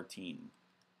multiple of 14.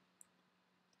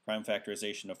 Prime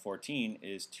factorization of 14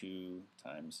 is 2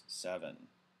 times 7.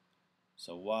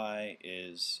 So y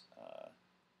is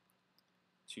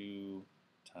 2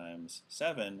 times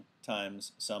 7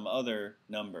 times some other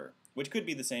number, which could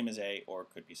be the same as a or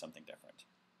could be something different.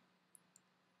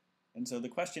 And so the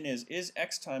question is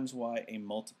x times y a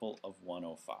multiple of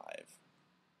 105?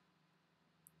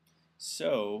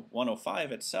 So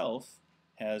 105 itself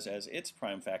has as its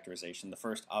prime factorization, the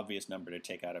first obvious number to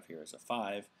take out of here is a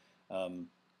 5.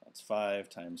 That's 5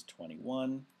 times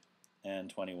 21, and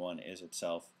 21 is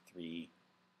itself 3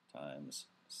 times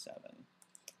 7.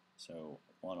 So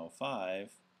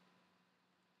 105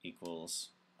 equals,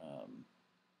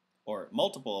 or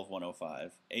multiple of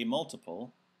 105, a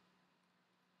multiple,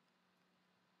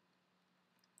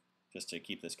 just to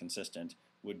keep this consistent,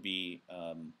 would be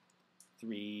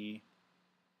 3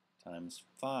 times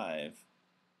 5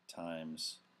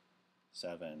 times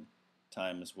 7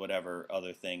 times whatever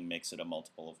other thing makes it a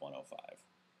multiple of 105.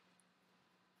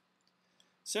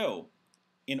 So,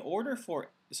 in order for,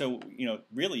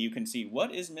 really you can see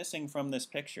what is missing from this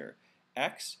picture.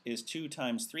 X is 2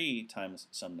 times 3 times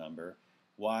some number.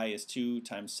 Y is 2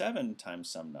 times 7 times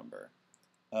some number.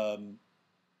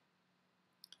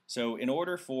 So in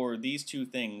order for these two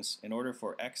things, in order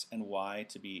for x and y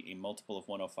to be a multiple of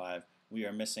 105, we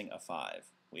are missing a 5.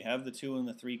 We have the 2 and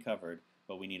the 3 covered,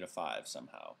 but we need a 5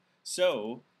 somehow.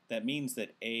 So that means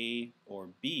that a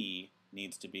or b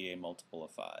needs to be a multiple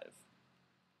of 5.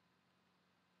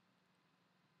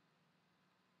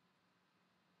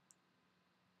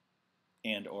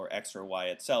 And or x or y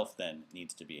itself then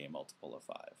needs to be a multiple of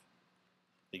 5.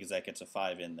 Because that gets a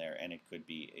 5 in there, and it could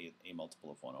be a multiple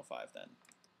of 105 then.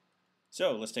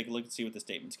 So let's take a look and see what the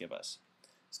statements give us.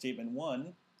 Statement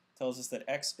 1 tells us that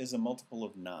x is a multiple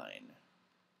of 9.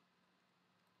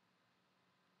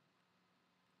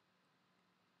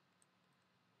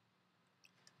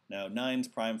 Now 9's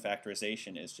prime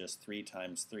factorization is just 3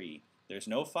 times 3. There's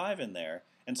no 5 in there,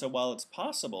 and so while it's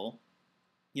possible,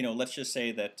 let's just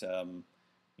say that,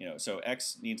 so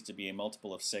x needs to be a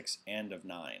multiple of 6 and of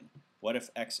 9. What if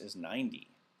x is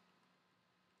 90?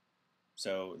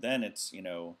 So then it's,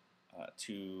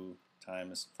 2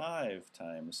 times 5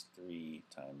 times 3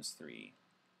 times 3.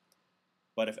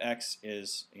 But if x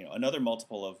is, another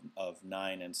multiple of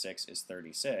 9 and 6 is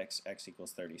 36, x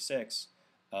equals 36,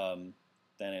 then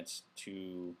it's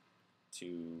 2,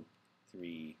 2,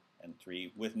 3, and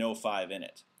 3 with no 5 in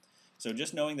it. So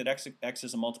just knowing that x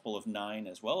is a multiple of 9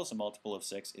 as well as a multiple of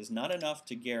 6 is not enough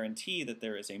to guarantee that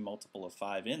there is a multiple of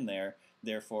 5 in there.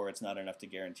 Therefore, it's not enough to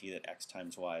guarantee that x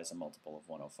times y is a multiple of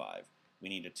 105. We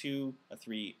need a 2, a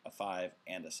 3, a 5,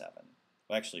 and a 7.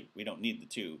 Well, actually, we don't need the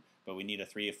 2, but we need a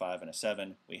 3, a 5, and a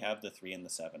 7. We have the 3 and the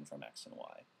 7 from x and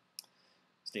y.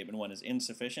 Statement 1 is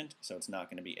insufficient, so it's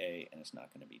not going to be A and it's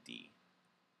not going to be D.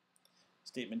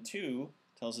 Statement 2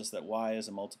 tells us that y is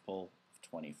a multiple of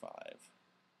 25.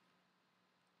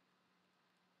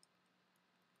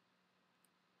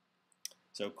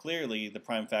 So clearly, the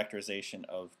prime factorization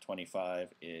of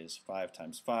 25 is 5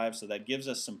 times 5, so that gives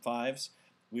us some 5s.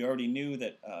 We already knew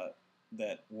that,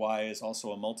 that y is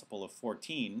also a multiple of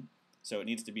 14, so it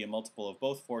needs to be a multiple of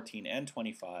both 14 and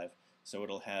 25, so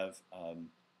it'll have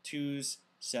 2s,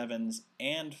 7s,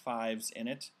 and 5s in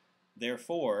it.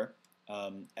 Therefore,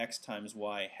 x times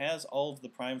y has all of the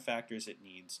prime factors it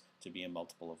needs to be a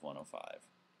multiple of 105.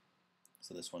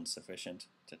 So this one's sufficient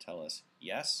to tell us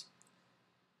yes.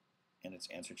 And it's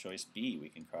answer choice B. We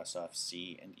can cross off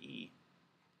C and E.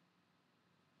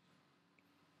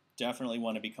 Definitely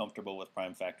want to be comfortable with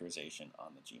prime factorization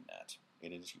on the GMAT.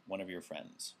 It is one of your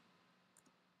friends.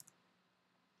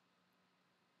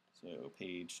 So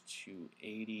page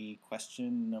 280,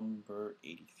 question number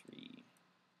 83.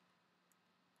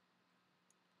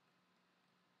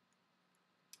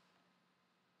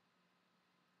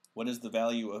 What is the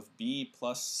value of B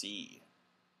plus C?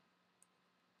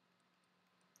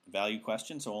 Value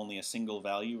question, so only a single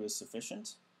value is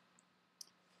sufficient.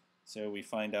 So we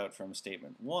find out from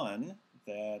statement 1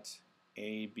 that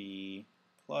AB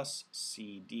plus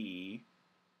CD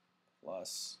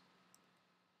plus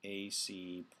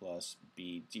AC plus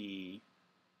BD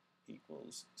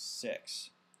equals 6.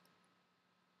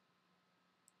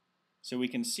 So we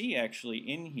can see actually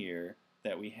in here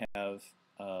that we have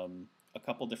a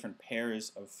couple different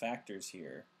pairs of factors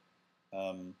here.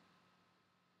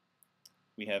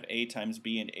 We have A times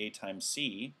B and A times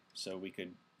C, so we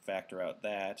could factor out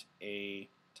that A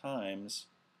times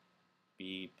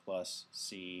B plus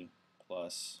C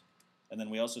plus, and then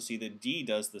we also see that D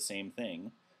does the same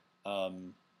thing.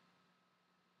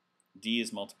 D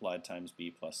is multiplied times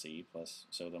B plus C plus,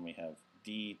 so then we have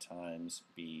D times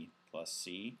B plus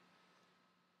C,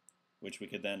 which we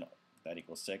could then, that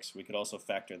equals 6. We could also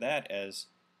factor that as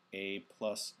A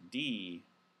plus D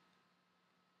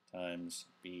times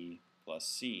B plus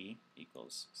C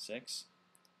equals 6.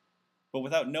 But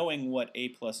without knowing what A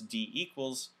plus D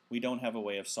equals, we don't have a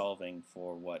way of solving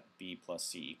for what B plus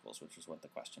C equals, which is what the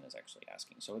question is actually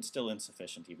asking. So it's still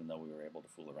insufficient, even though we were able to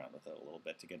fool around with it a little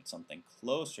bit to get something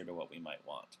closer to what we might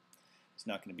want. It's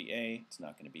not going to be A, it's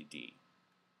not going to be D.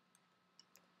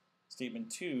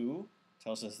 Statement 2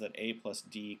 tells us that A plus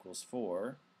D equals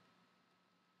 4,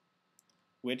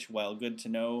 which, while good to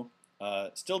know,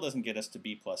 still doesn't get us to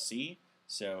B plus C,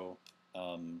 so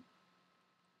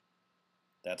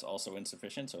that's also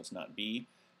insufficient, so it's not B.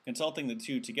 Consulting the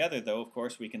two together, though, of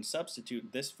course, we can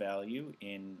substitute this value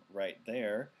in right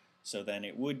there, so then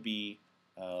it would be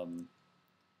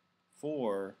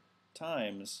 4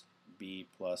 times B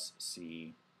plus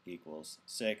C equals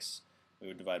 6. We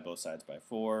would divide both sides by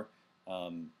 4,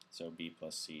 so B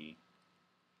plus C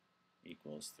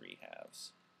equals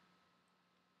 3/2.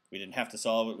 We didn't have to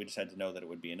solve it, we just had to know that it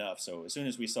would be enough. So as soon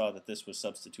as we saw that this was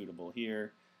substitutable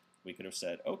here, we could have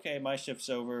said, okay, my shift's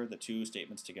over, the two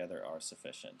statements together are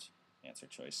sufficient. Answer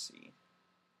choice C.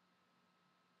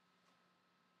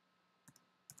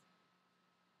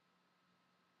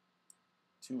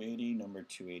 (280), number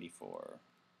 284.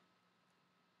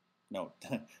 No,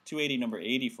 280, number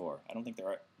 84. I don't think there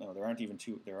are. No, there aren't even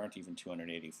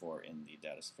 284 in the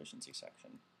data sufficiency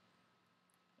section,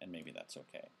 and maybe that's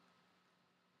okay.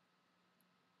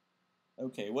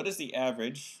 Okay, what is the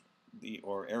average,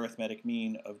 or arithmetic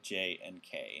mean of J and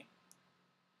K?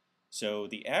 So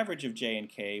the average of J and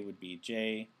K would be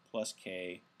J plus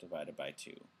K divided by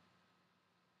 2.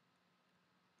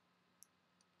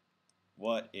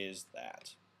 What is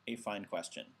that? A fine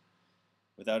question.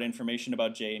 Without information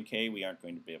about J and K, we aren't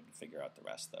going to be able to figure out the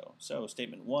rest, though. So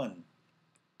statement 1,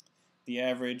 the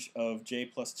average of J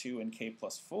plus 2 and K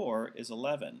plus 4 is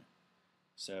 11.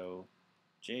 So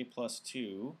J plus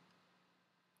 2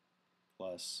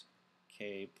 plus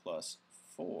K plus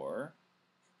 4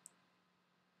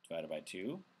 divided by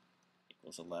 2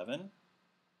 equals 11.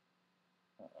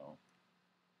 Uh-oh.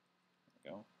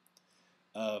 There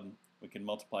we go. We can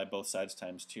multiply both sides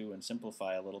times 2 and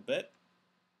simplify a little bit.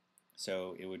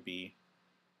 So it would be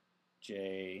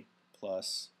J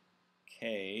plus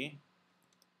K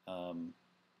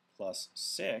plus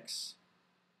 6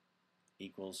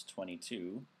 equals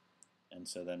 22. And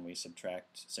so then we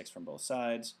subtract 6 from both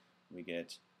sides. We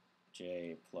get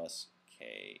J plus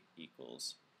K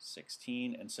equals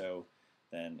 16. And so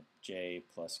then J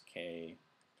plus K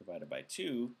divided by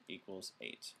 2 equals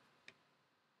 8.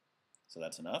 So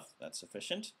that's enough. That's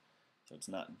sufficient. So it's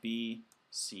not B,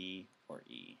 C, or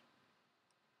E.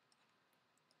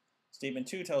 Statement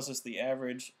 2 tells us the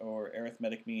average or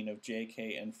arithmetic mean of J,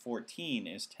 K, and 14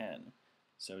 is 10.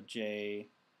 So J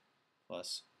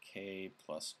plus K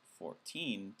plus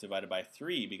 14 divided by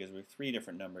 3, because we have 3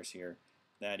 different numbers here,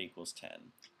 that equals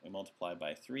 10. We multiply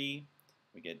by 3,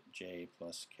 we get J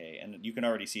plus K, and you can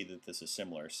already see that this is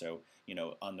similar. So, you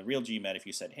know, on the real GMAT, if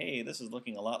you said, hey, this is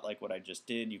looking a lot like what I just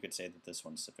did, you could say that this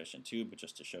one's sufficient too, but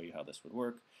just to show you how this would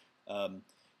work,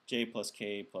 J plus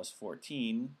K plus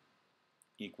 14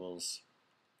 equals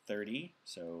 30,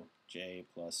 so J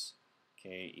plus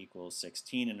K equals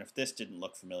 16, and if this didn't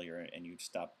look familiar and you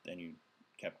stopped and you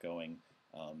kept going,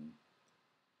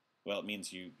 well, it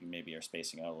means you maybe are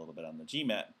spacing out a little bit on the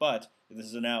GMAT, but this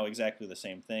is now exactly the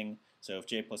same thing. So if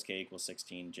J plus K equals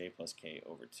 16, J plus K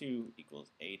over 2 equals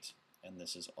 8, and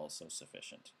this is also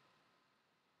sufficient.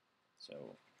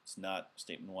 So it's not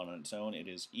statement 1 on its own, it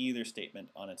is either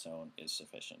statement on its own is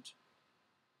sufficient.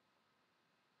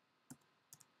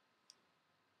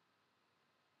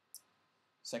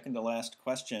 Second to last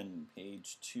question,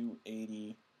 page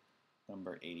 280,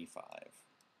 number 85.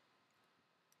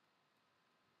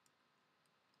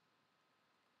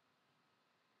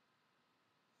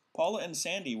 Paula and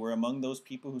Sandy were among those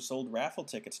people who sold raffle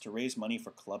tickets to raise money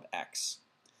for Club X.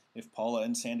 If Paula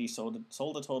and Sandy sold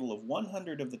a total of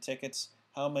 100 of the tickets,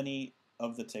 how many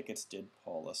of the tickets did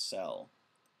Paula sell?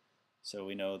 So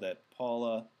we know that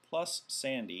Paula plus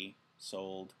Sandy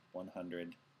sold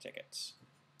 100 tickets.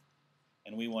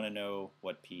 And we want to know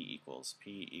what P equals.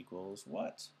 P equals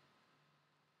what?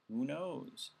 Who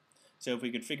knows? So if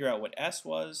we could figure out what S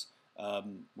was,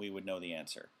 we would know the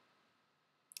answer.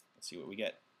 Let's see what we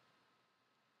get.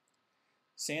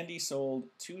 Sandy sold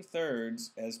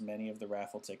 2/3 as many of the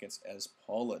raffle tickets as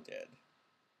Paula did.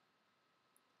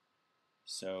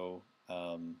 So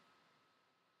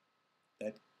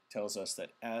that tells us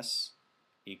that S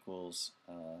equals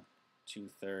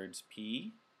 2/3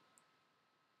 P.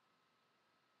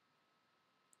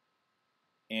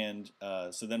 And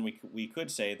so then we could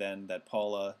say then that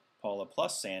Paula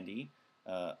plus Sandy,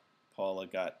 Paula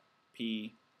got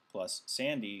P plus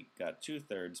Sandy got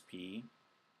 2/3 P.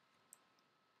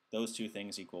 Those two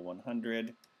things equal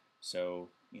 100. So,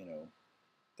 you know,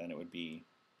 then it would be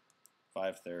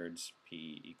 5/3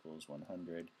 P equals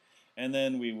 100. And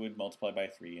then we would multiply by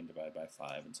 3 and divide by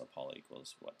 5, and so Paula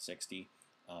equals, what, 60?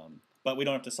 But we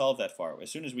don't have to solve that far. As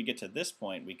soon as we get to this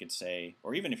point, we could say,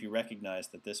 or even if you recognize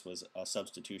that this was a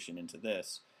substitution into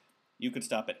this, you could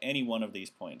stop at any one of these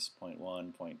points, point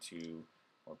 1, point 2,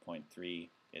 or point 3.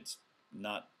 It's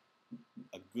not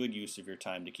a good use of your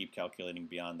time to keep calculating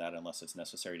beyond that unless it's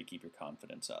necessary to keep your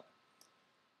confidence up.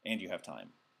 And you have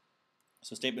time.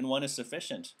 So statement 1 is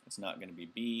sufficient. It's not going to be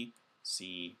B,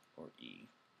 C, or E.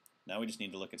 Now we just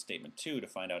need to look at statement 2 to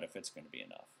find out if it's going to be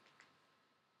enough.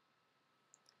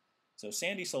 So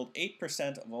Sandy sold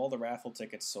 8% of all the raffle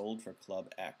tickets sold for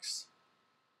Club X.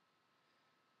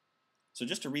 So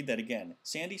just to read that again,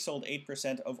 Sandy sold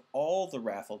 8% of all the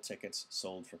raffle tickets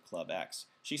sold for Club X.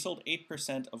 She sold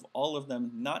 8% of all of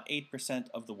them, not 8%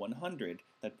 of the 100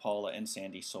 that Paula and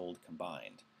Sandy sold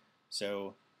combined.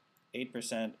 So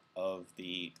 8% of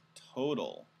the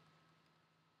total.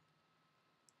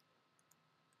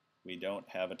 We don't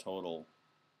have a total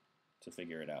to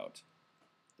figure it out.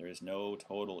 There is no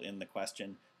total in the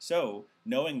question. So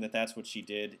knowing that that's what she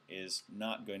did is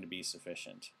not going to be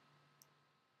sufficient.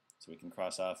 So we can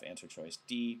cross off answer choice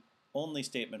D. Only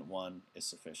statement 1 is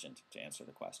sufficient to answer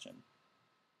the question.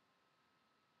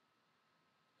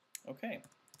 Okay,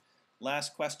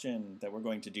 last question that we're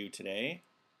going to do today,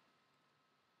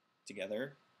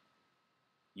 together,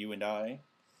 you and I,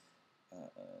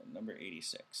 number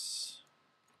 86.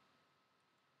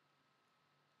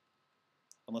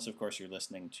 Unless, of course, you're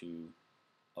listening to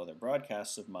other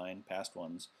broadcasts of mine, past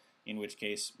ones, in which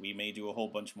case we may do a whole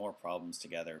bunch more problems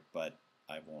together, but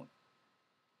I won't,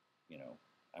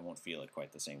 I won't feel it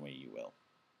quite the same way you will.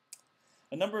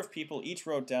 A number of people each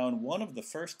wrote down one of the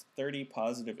first 30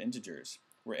 positive integers.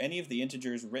 Were any of the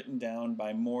integers written down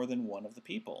by more than one of the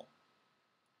people?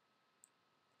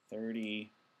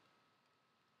 30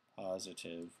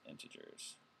 positive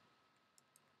integers.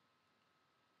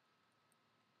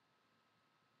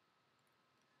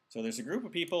 So there's a group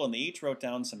of people and they each wrote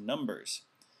down some numbers.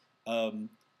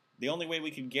 The only way we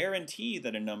could guarantee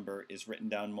that a number is written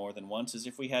down more than once is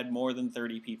if we had more than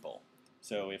 30 people.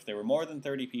 So if there were more than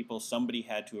 30 people, somebody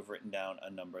had to have written down a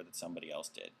number that somebody else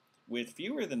did. With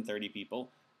fewer than 30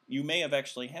 people, you may have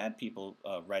actually had people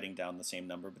writing down the same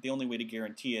number, but the only way to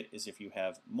guarantee it is if you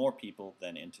have more people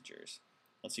than integers.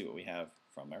 Let's see what we have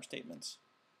from our statements.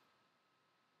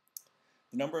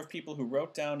 The number of people who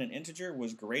wrote down an integer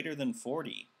was greater than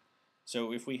 40.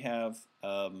 So if we have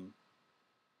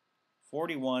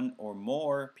 41 or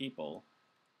more people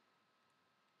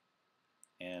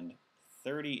and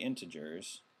 30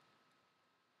 integers,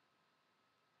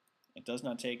 it does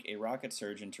not take a rocket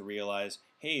surgeon to realize,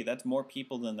 hey, that's more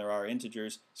people than there are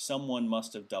integers. Someone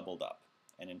must have doubled up.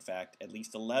 And in fact, at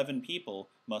least 11 people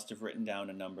must have written down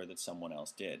a number that someone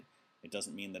else did. It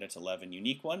doesn't mean that it's 11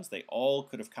 unique ones. They all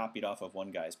could have copied off of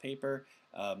one guy's paper.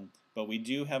 But we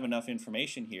do have enough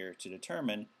information here to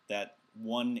determine that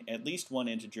at least one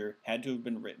integer had to have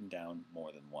been written down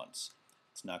more than once.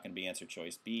 It's not going to be answer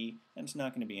choice B, and it's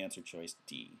not going to be answer choice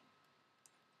D.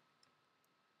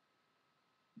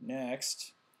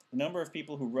 Next, the number of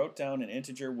people who wrote down an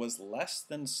integer was less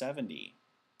than 70.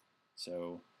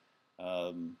 So,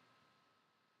 what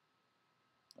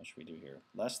should we do here?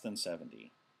 Less than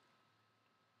 70.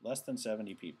 Less than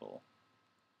 70 people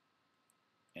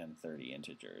and 30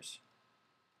 integers.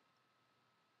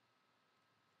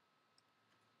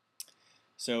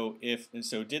 So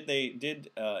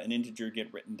did an integer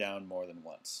get written down more than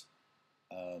once?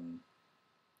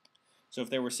 So if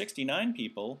there were 69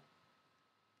 people,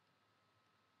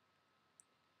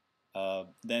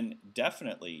 then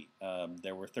definitely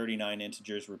there were 39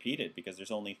 integers repeated because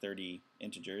there's only 30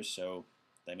 integers, so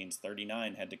that means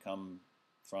 39 had to come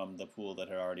from the pool that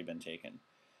had already been taken.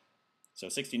 So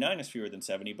 69 is fewer than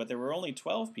 70, but there were only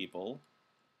 12 people,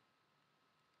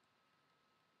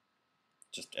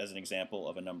 just as an example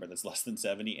of a number that's less than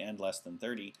 70 and less than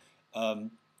 30.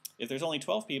 If there's only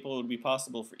 12 people, it would be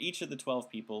possible for each of the 12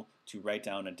 people to write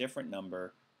down a different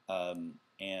number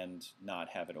and not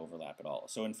have it overlap at all.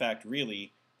 So in fact,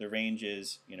 really, the range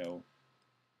is,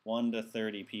 1 to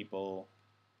 30 people.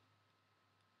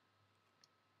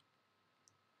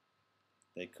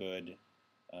 They could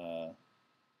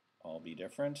all be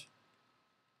different.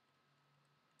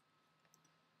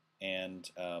 And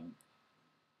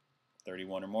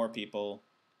 31 or more people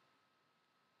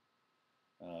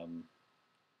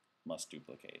must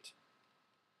duplicate.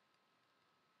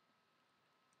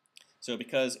 So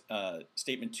because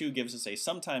statement 2 gives us a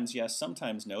sometimes yes,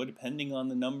 sometimes no, depending on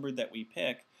the number that we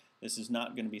pick, this is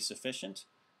not going to be sufficient.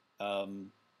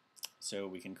 So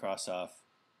we can cross off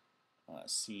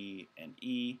C and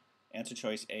E. Answer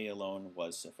choice A alone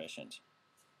was sufficient.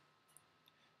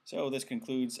 So this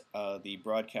concludes the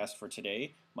broadcast for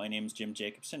today. My name is Jim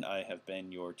Jacobson. I have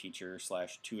been your teacher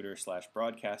 / tutor /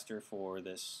 broadcaster for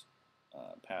this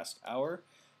past hour.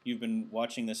 You've been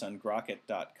watching this on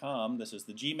Grockit.com. This is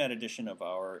the GMAT edition of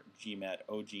our GMAT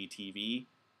OG-TV.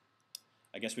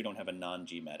 I guess we don't have a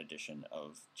non-GMAT edition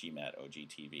of GMAT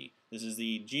OG-TV. This is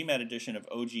the GMAT edition of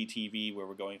OG-TV where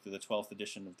we're going through the 12th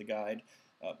edition of the guide.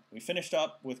 We finished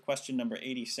up with question number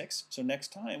 86, so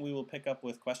next time we will pick up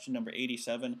with question number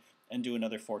 87 and do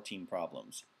another 14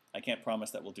 problems. I can't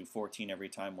promise that we'll do 14 every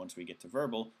time once we get to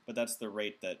verbal, but that's the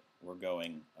rate that we're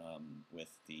going with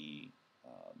the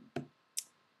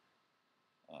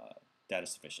data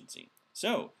sufficiency.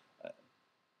 So,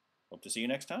 hope to see you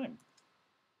next time.